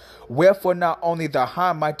eyes. Wherefore not only the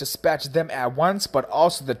harm might dispatch them at once, but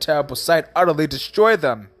also the terrible sight utterly destroy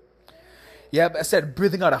them. Yeah, I said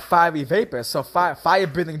breathing out a fiery vapor, so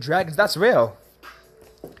fire-breathing dragons, that's real.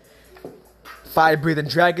 Fire-breathing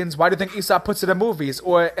dragons, why do you think Esau puts it in movies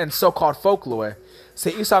or in so-called folklore?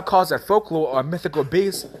 See, Esau calls it folklore or mythical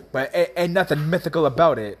beasts, but ain't nothing mythical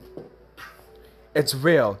about it. It's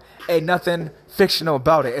real. Ain't nothing fictional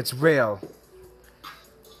about it. It's real.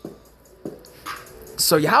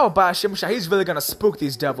 So Yahawah Shemeshah, he's really gonna spook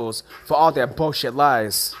these devils for all their bullshit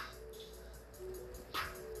lies.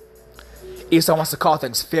 Esau wants to call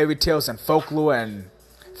things fairy tales and folklore and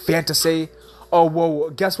fantasy. Oh, well,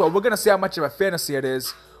 guess what? We're gonna see how much of a fantasy it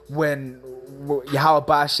is when Yahawah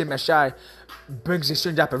Shemeshah brings these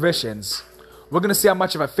strange apparitions. We're gonna see how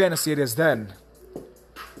much of a fantasy it is then.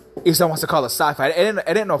 Esau wants to call it sci-fi.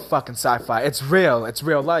 It ain't no fucking sci-fi. It's real. It's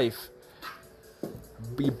real life.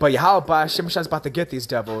 But Yahawah Shemeshah is about to get these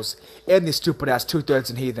devils and these stupid ass 2/3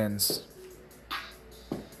 and heathens.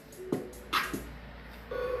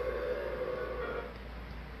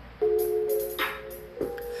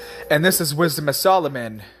 And this is Wisdom of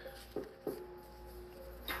Solomon.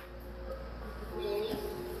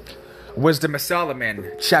 Wisdom of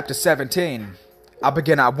Solomon, chapter 17. I'll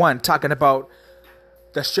begin at 1, talking about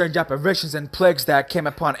the strange apparitions and plagues that came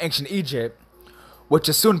upon ancient Egypt, which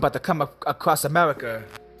is soon about to come across America.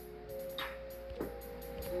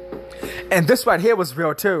 And this right here was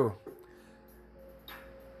real too.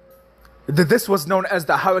 This was known as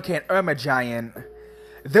the Hurricane Irma giant.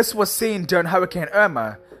 This was seen during Hurricane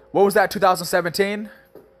Irma. What was that, 2017?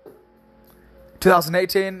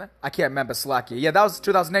 2018? I can't remember, Slacky. Yeah, that was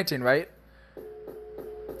 2018, right?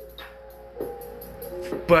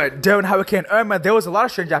 But during Hurricane Irma, there was a lot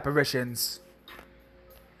of strange apparitions.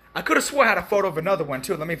 I could have swore I had a photo of another one,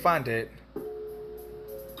 too. Let me find it.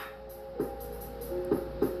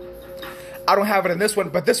 I don't have it in this one,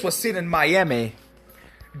 but this was seen in Miami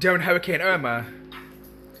during Hurricane Irma.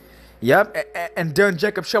 Yep, and during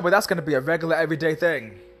Jacob's Trouble, that's going to be a regular, everyday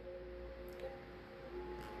thing.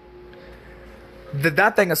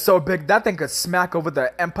 That thing is so big, that thing could smack over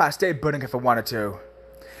the Empire State Building if it wanted to.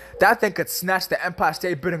 That thing could snatch the Empire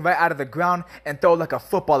State Building right out of the ground and throw like a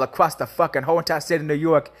football across the fucking whole entire state of New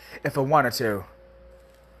York if it wanted to.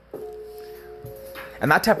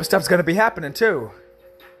 And that type of stuff's gonna be happening too.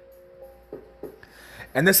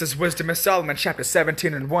 And this is Wisdom of Solomon, chapter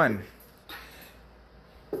 17 and 1.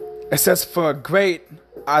 It says, for great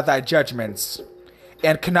are thy judgments,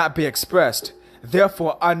 and cannot be expressed.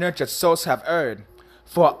 Therefore unnurtured souls have erred.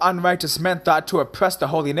 For unrighteous men thought to oppress the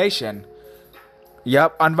holy nation.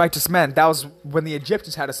 Yep, unrighteous men. That was when the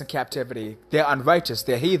Egyptians had us in captivity. They're unrighteous.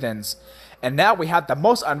 They're heathens. And now we have the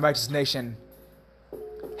most unrighteous nation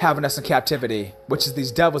having us in captivity, which is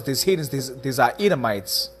these devils, these heathens, these are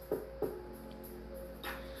Edomites.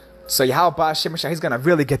 So Yahawah Shemeshah, he's going to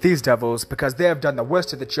really get these devils because they have done the worst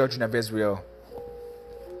to the children of Israel.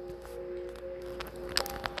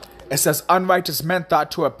 It says, unrighteous men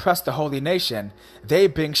thought to oppress the holy nation, they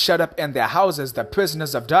being shut up in their houses, the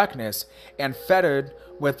prisoners of darkness, and fettered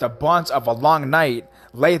with the bonds of a long night,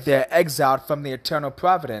 lay there exiled from the eternal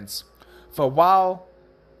providence. For while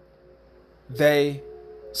they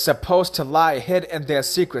supposed to lie hid in their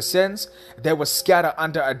secret sins, they would scatter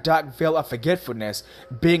under a dark veil of forgetfulness,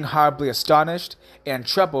 being horribly astonished and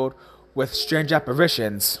troubled with strange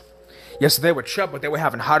apparitions. Yes, they were troubled. They were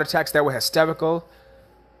having heart attacks. They were hysterical.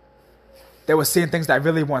 They were seeing things that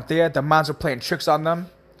really weren't there. Their minds were playing tricks on them.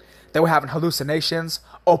 They were having hallucinations,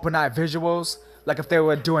 open-eye visuals, like if they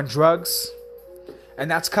were doing drugs. And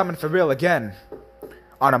that's coming for real again,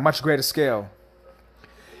 on a much greater scale.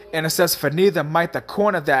 And it says, for neither might the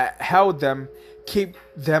corner that held them keep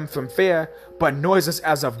them from fear, but noises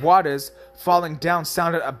as of waters falling down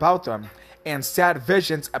sounded about them, and sad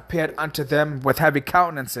visions appeared unto them with heavy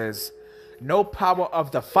countenances. No power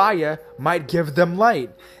of the fire might give them light,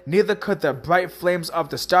 neither could the bright flames of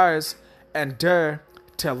the stars endure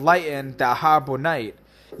to lighten that horrible night.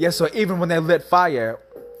 Yes, so even when they lit fire,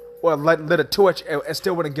 or lit a torch, it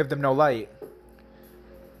still wouldn't give them no light.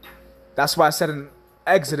 That's why I said in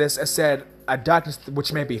Exodus, it said, a darkness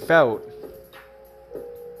which may be felt.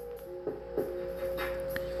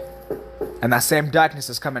 And that same darkness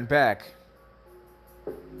is coming back.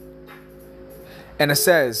 And it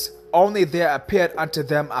says, only there appeared unto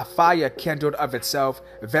them a fire kindled of itself,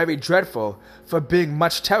 very dreadful. For being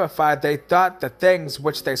much terrified, they thought the things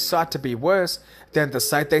which they sought to be worse than the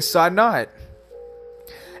sight they saw not.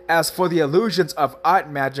 As for the illusions of art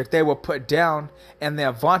magic, they were put down, and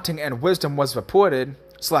their vaunting and wisdom was reported.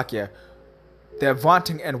 Slakia. Their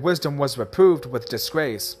vaunting and wisdom was reproved with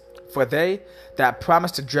disgrace. For they that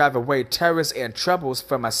promised to drive away terrors and troubles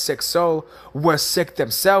from a sick soul were sick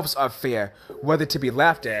themselves of fear, whether to be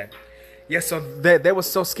laughed at. Yes, so they were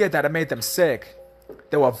so scared that it made them sick.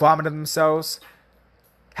 They were vomiting themselves,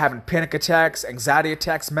 having panic attacks, anxiety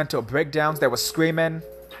attacks, mental breakdowns. They were screaming.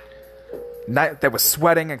 They were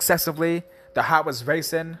sweating excessively. The heart was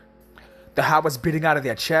racing. The heart was beating out of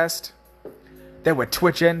their chest. They were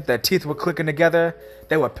twitching. Their teeth were clicking together.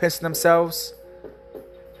 They were pissing themselves.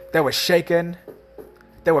 They were shaking.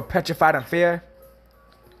 They were petrified in fear.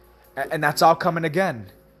 And that's all coming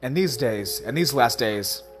again in these days, in these last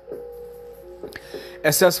days.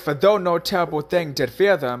 It says, for though no terrible thing did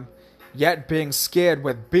fear them, yet being scared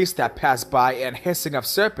with beasts that passed by and hissing of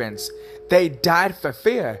serpents, they died for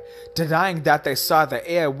fear, denying that they saw the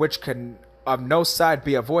air which could of no side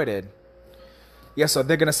be avoided. Yes, so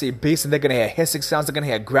they're going to see beasts and they're going to hear hissing sounds, they're going to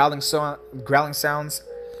hear growling sounds.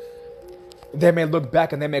 They may look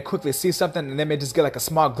back and they may quickly see something and they may just get like a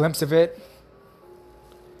small glimpse of it.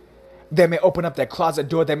 They may open up their closet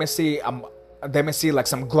door, they may see like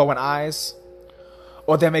some glowing eyes.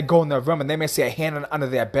 Or they may go in their room and they may see a hand under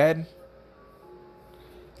their bed.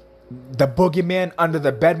 The boogeyman under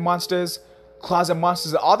the bed monsters, closet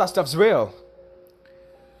monsters, all that stuff's real.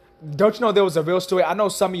 Don't you know there was a real story? I know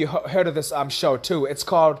some of you heard of this show too. It's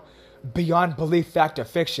called Beyond Belief Fact or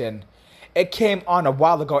Fiction. It came on a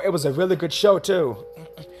while ago. It was a really good show too.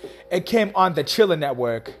 It came on the Chiller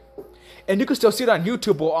Network. And you can still see it on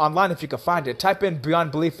YouTube or online if you can find it. Type in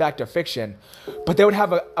Beyond Belief Fact or Fiction. But they would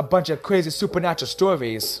have a bunch of crazy supernatural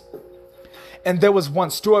stories. And there was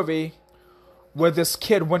one story where this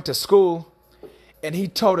kid went to school and he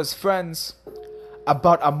told his friends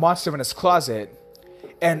about a monster in his closet.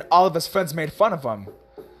 And all of his friends made fun of him.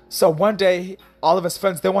 So one day, all of his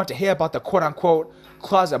friends, they wanted to hear about the quote-unquote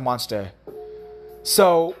closet monster.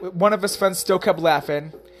 So one of his friends still kept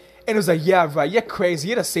laughing. And he was like, yeah, right, you're crazy,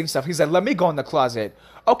 you done seen stuff. He said, let me go in the closet.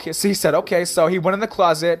 Okay, so he said, okay, so he went in the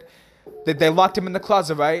closet. They locked him in the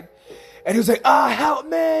closet, right? And he was like, help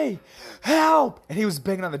me, help. And he was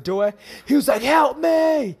banging on the door. He was like, help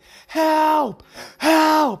me, help,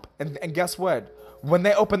 help. And guess what? When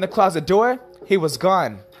they opened the closet door, he was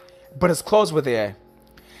gone. But his clothes were there.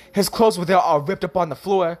 His clothes were there all ripped up on the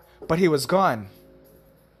floor, but he was gone.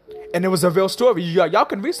 And it was a real story. Y'all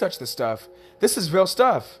can research this stuff. This is real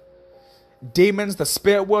stuff. Demons, the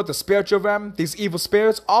spirit world, the spiritual realm, these evil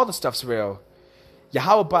spirits, all the stuff's real.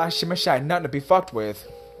 Yahawah Shemeshai, nothing to be fucked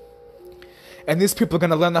with. And these people are going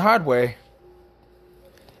to learn the hard way.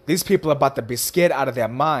 These people are about to be scared out of their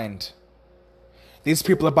mind. These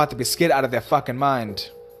people are about to be scared out of their fucking mind.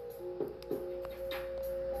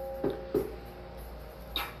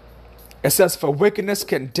 It says, for wickedness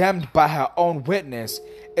condemned by her own witness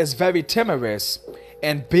is very timorous,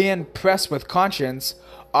 and being pressed with conscience,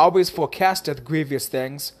 always forecasteth grievous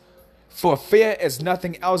things. For fear is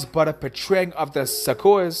nothing else but a betraying of the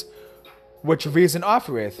succours which reason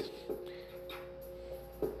offereth.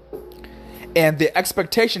 And the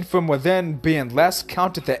expectation from within being less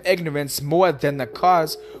counteth the ignorance more than the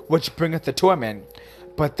cause which bringeth the torment.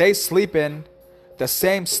 But they sleep in the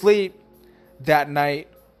same sleep that night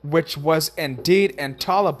which was indeed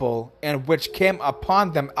intolerable, and which came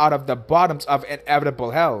upon them out of the bottoms of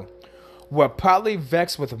inevitable hell, were proudly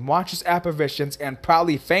vexed with monstrous apparitions, and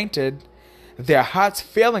proudly fainted, their hearts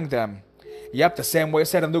failing them. Yep, the same way it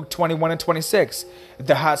said in Luke 21 and 26.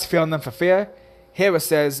 Their hearts failing them for fear. Here it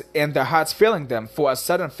says, and their hearts failing them, for a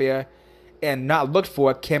sudden fear, and not looked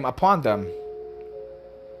for, came upon them.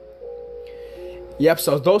 Yep,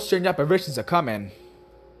 so those strange apparitions are coming.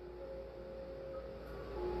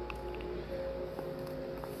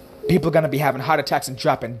 People are going to be having heart attacks and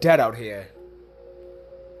dropping dead out here.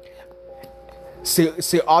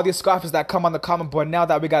 See all these scoffers that come on the common board now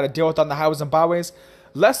that we got to deal with on the highways and byways?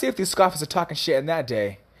 Let's see if these scoffers are talking shit in that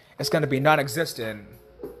day. It's going to be non-existent.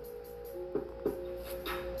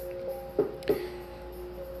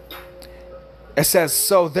 It says,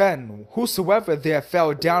 so then, whosoever there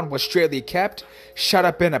fell down was straitly kept, shut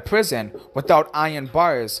up in a prison, without iron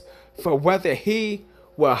bars. For whether he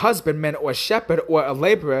were a husbandman or shepherd or a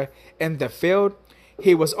laborer in the field,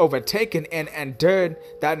 he was overtaken and endured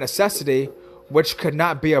that necessity which could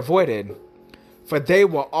not be avoided. For they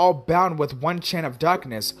were all bound with one chain of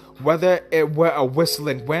darkness, whether it were a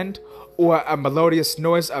whistling wind, or a melodious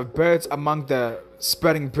noise of birds among the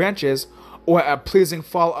spreading branches, or a pleasing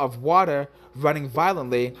fall of water running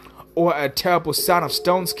violently, or a terrible sound of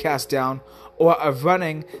stones cast down, or a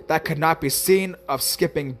running that could not be seen of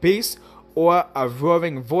skipping beasts, or a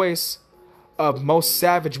roaring voice of most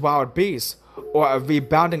savage wild beasts, or a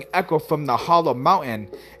rebounding echo from the hollow mountain.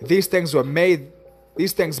 These things made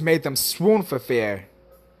them swoon for fear.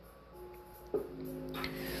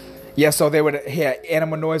 Yeah, so they would hear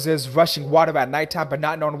animal noises, rushing water at nighttime, but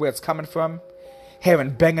not knowing where it's coming from.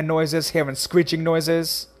 Hearing banging noises, hearing screeching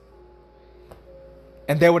noises.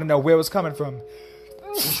 And they wouldn't know where it was coming from.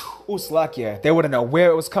 Ooh, Slakia. They wouldn't know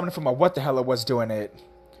where it was coming from or what the hell it was doing it.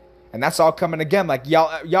 And that's all coming again. Like,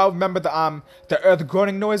 y'all remember the earth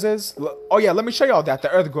groaning noises? Oh yeah, let me show y'all that, the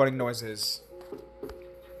earth groaning noises.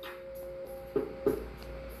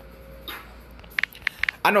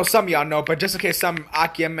 I know some of y'all know, but just in case some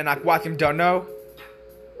Akim and Akwathim don't know.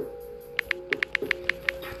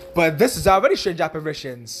 But this is already strange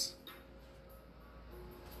apparitions.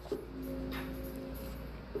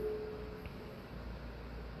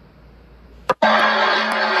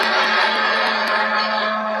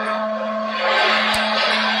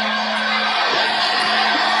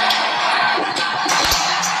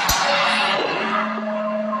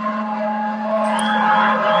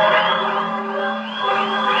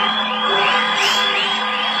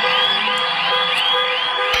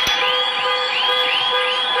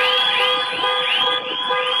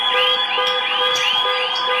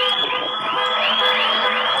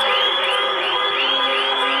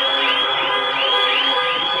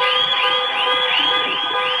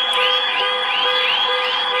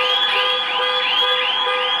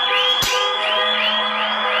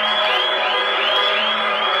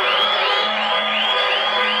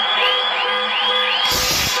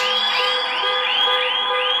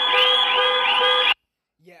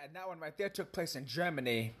 That took place in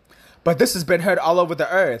Germany, but this has been heard all over the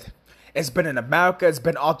earth. It's been in America, it's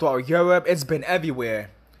been all throughout Europe, it's been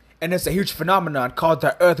everywhere, and it's a huge phenomenon called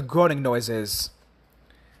the earth groaning noises.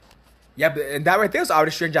 Yeah, and that right there is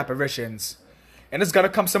already strange apparitions, and it's gonna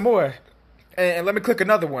come some more. And let me click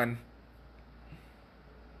another one.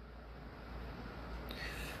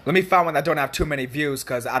 Let me find one that don't have too many views,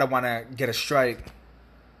 because I don't want to get a strike.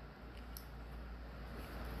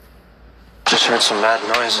 Just heard some mad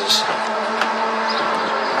noises.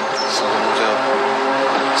 So I'm gonna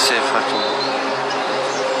go see if I can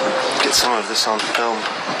get some of this on film.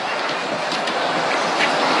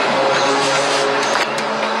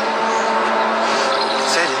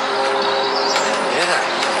 Sadie, you hear that?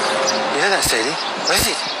 You hear that, Sadie? What is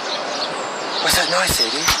it? What's that noise,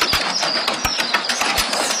 Sadie?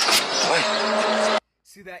 Wait.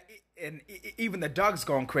 See that? And even the dog's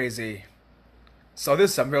going crazy. So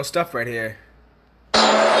this is some real stuff right here.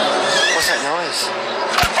 What's that noise?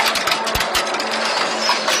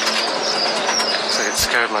 Looks like it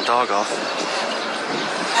scared my dog off.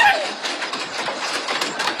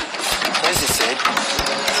 What is it, Sid?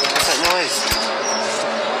 What's that noise?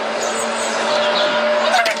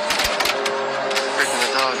 Freaking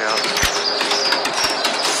the dog out.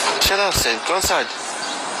 Shut up, Sid. Go inside.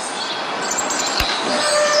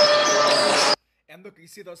 And look, you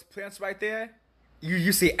see those plants right there?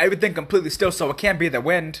 You see everything completely still, so it can't be the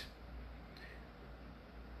wind.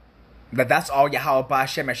 But that's all Yahawah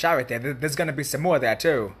Ba'Shem and Shah right there. There's gonna be some more of that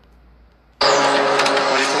too. What do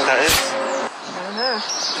you think that is? I don't know.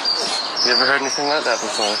 You ever heard anything like that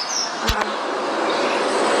before?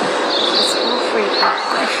 It's all freaky. What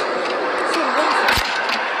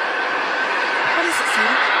is it,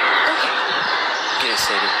 Sadie? Okay. Get it,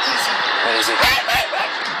 Sadie. What is it?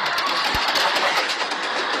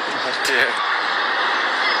 Oh, dear.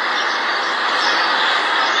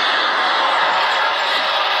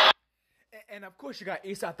 And of course you got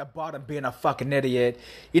Esau at the bottom being a fucking idiot.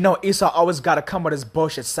 You know, Esau always gotta come with his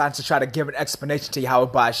bullshit science to try to give an explanation to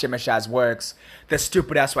Yahawah Shemashai's works. This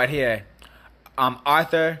stupid ass right here.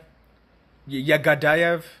 Arthur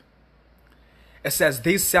Yagadayev. It says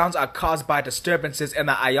these sounds are caused by disturbances in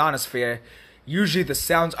the ionosphere. Usually the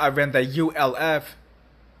sounds are in the ULF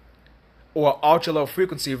or ultra low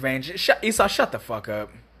frequency range. Esau, shut the fuck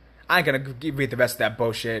up. I ain't gonna read the rest of that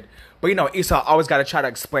bullshit. But you know, Esau always gotta try to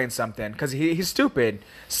explain something. Because he's stupid.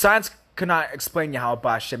 Science cannot explain Yahawah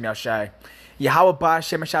Shemashai. Yahawah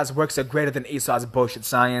Shemashai's works are greater than Esau's bullshit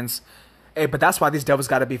science. Hey, but that's why these devils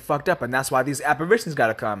gotta be fucked up. And that's why these apparitions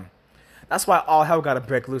gotta come. That's why all hell gotta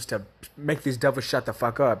break loose to make these devils shut the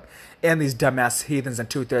fuck up. And these dumbass heathens and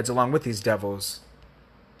 2/3 along with these devils.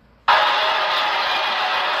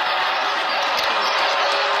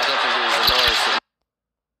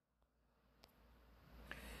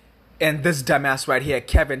 And this dumbass right here,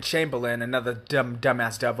 Kevin Chamberlain, another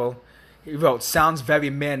dumbass devil, he wrote, sounds very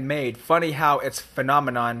man-made. Funny how its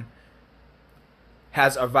phenomenon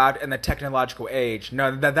has arrived in the technological age.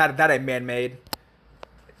 No, that ain't man-made.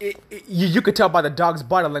 You could tell by the dog's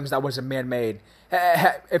body language that wasn't man-made.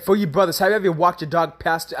 For you brothers, have you ever walked your dog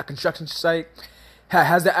past a construction site?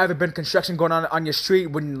 Has there ever been construction going on your street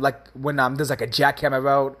when there's like a jackhammer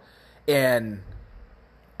out and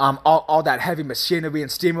all that heavy machinery and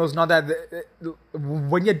steam wheels and all that?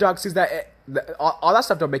 When your dog sees that, all that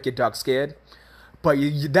stuff don't make your dog scared. But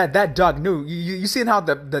that dog knew. You seen how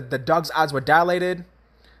the dog's eyes were dilated?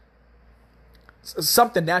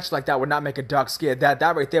 Something natural like that would not make a dog scared. That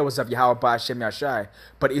right there was of Yahawah Shemashai.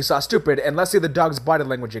 But Esau stupid. And let's see the dog's body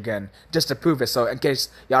language again, just to prove it. So in case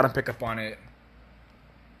y'all don't pick up on it.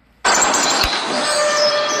 What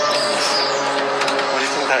do you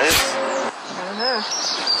think that is? I don't know.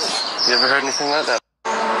 You ever heard anything like that?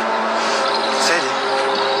 Sadie?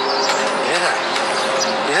 You hear that?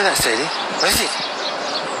 You hear that, Sadie? What is it?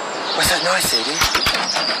 What's that noise, Sadie?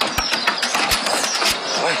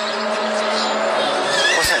 Wait.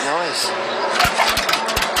 What's that noise?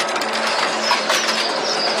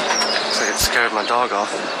 Looks like it scared my dog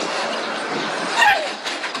off.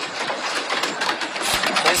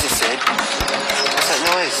 What is it, Sid? What's that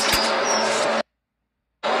noise?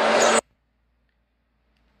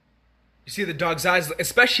 You see the dog's eyes,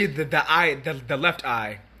 especially the left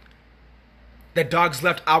eye. The dog's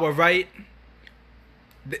left, our right.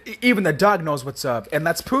 Even the dog knows what's up, and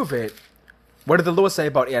let's prove it. What did the Lord say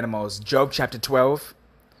about animals? Job chapter 12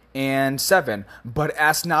 and 7. But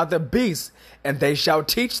ask now the beasts, and they shall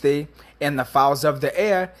teach thee, and the fowls of the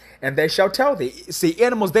air, and they shall tell thee. See,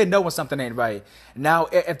 animals, they know when something ain't right. Now,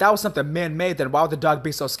 if that was something man-made, then why would the dog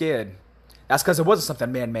be so scared? That's because it wasn't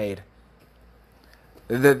something man-made.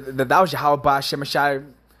 That was Yahawah Shemashai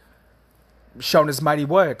showing his mighty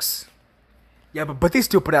works. Yeah, but these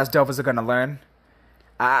stupid-ass devils are going to learn.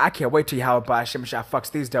 I can't wait till Yahawah Shemashai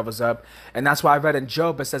fucks these devils up. And that's why I read in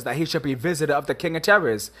Job, it says that he should be visitor of the king of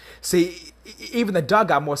terrors. See, even the dog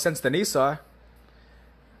got more sense than Esau.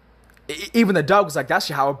 Even the dog was like, that's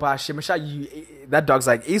Yahawah Shemashai. That dog's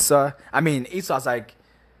like, Esau's like,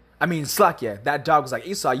 Slakia. That dog was like,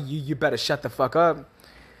 Esau, you better shut the fuck up.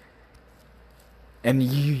 And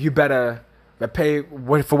you better repay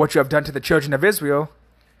for what you have done to the children of Israel.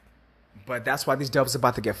 But that's why these devils are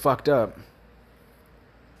about to get fucked up.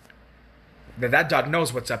 That dog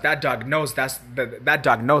knows what's up. That dog knows that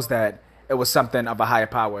dog knows that it was something of a higher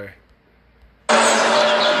power. Freaking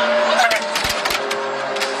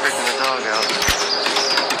the dog out.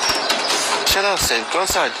 Shut up, Sid. Go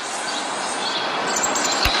outside.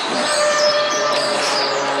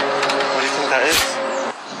 What do you think that is?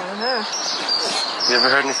 I don't know. You ever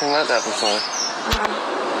heard anything like that before?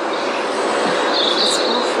 It's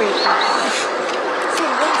all freaky.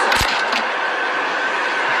 Sadie, what is it?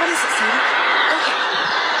 What is it, Sadie? Okay.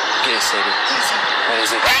 Get it, Sadie. What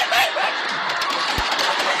is it?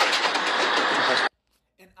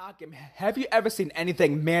 And Akim, have you ever seen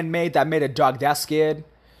anything man-made that made a dog that scared?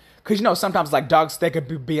 Because you know sometimes like dogs, they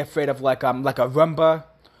could be afraid of like a Roomba,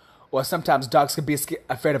 or sometimes dogs could be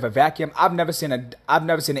afraid of a vacuum. I've never seen an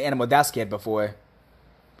animal that scared before.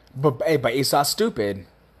 But Esau's stupid.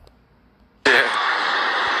 Yeah.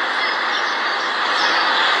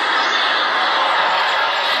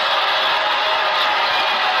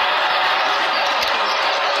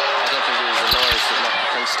 I don't think it was a noise that knocked the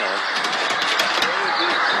fence down.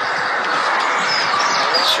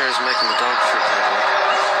 sure is making the dog freak out.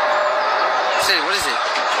 Sadie, what is it?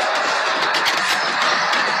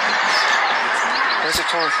 Where's it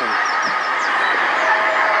coming from? Where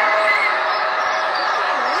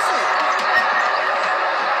is it?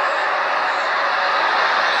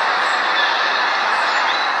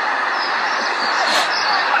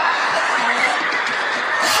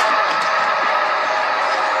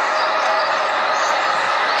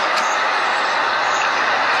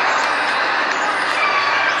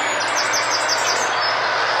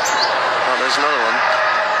 Oh, there's another one.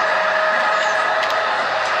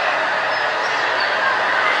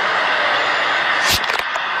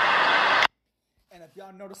 And if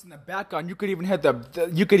y'all notice in the background, you could even hear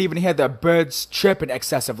the birds chirping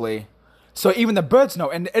excessively. So even the birds know,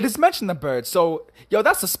 and it is mentioned the birds. So yo,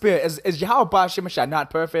 that's the spirit. Is Yahawah Shemashah not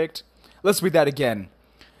perfect? Let's read that again.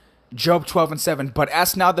 Job 12:7. But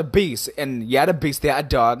ask now the beasts, and yeah, the beasts, they are a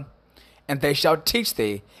dog, and they shall teach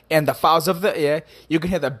thee. And the fowls of the air, you can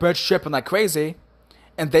hear the birds chirping like crazy,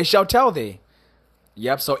 and they shall tell thee.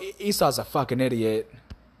 Yep. So Esau's a fucking idiot. Goodbye,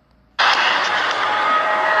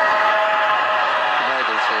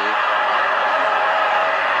 then, Sadie.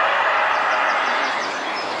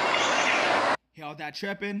 Hear all that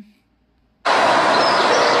chirping?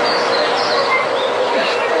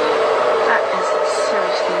 That is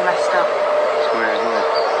seriously messed up. It's weird, isn't it?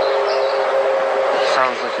 It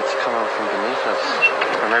sounds like it's coming from beneath us.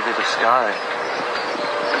 Or maybe the sky.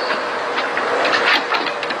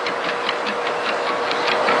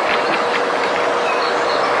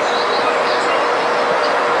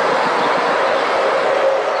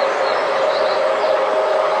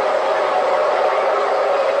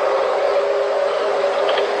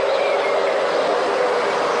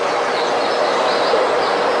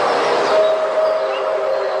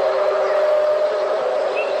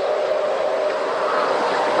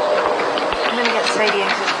 I'm gonna get Sadie in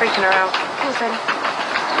 'cause it's freaking her out. Come on, Sadie.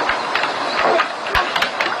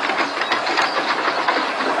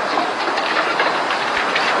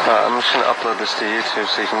 I'm just going to upload this to YouTube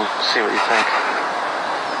so you can see what you think.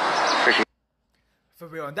 Freaking. For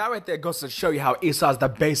real, and that right there goes to show you how Esau's the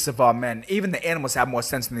base of all men. Even the animals have more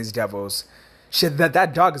sense than these devils. Shit,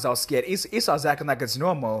 that dog is all scared. Esau's acting like it's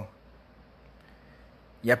normal.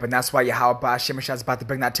 Yep, and that's why Yahawah Shemashah is about to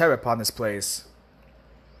bring that terror upon this place.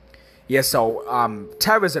 Yeah, so,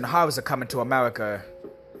 terrors and horrors are coming to America.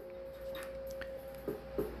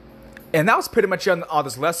 And that was pretty much all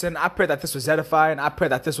this lesson. I pray that this was edifying. I pray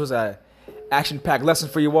that this was a action-packed lesson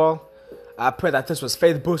for you all. I pray that this was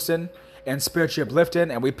faith-boosting and spiritually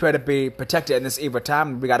uplifting. And we pray to be protected in this evil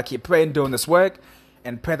time. We got to keep praying, doing this work.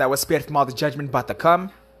 And pray that we're spared from all the judgment about to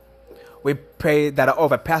come. We pray that it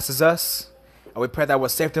overpasses us. And we pray that we're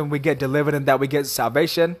safe and we get delivered and that we get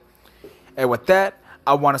salvation. And with that,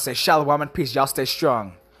 I want to say shalom and peace. Y'all stay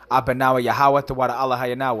strong. Abanawa Yahawah, Tawada Allah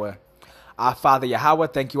Hayanawa. Our Father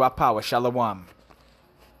Yahawah, thank you, our power. Shalom.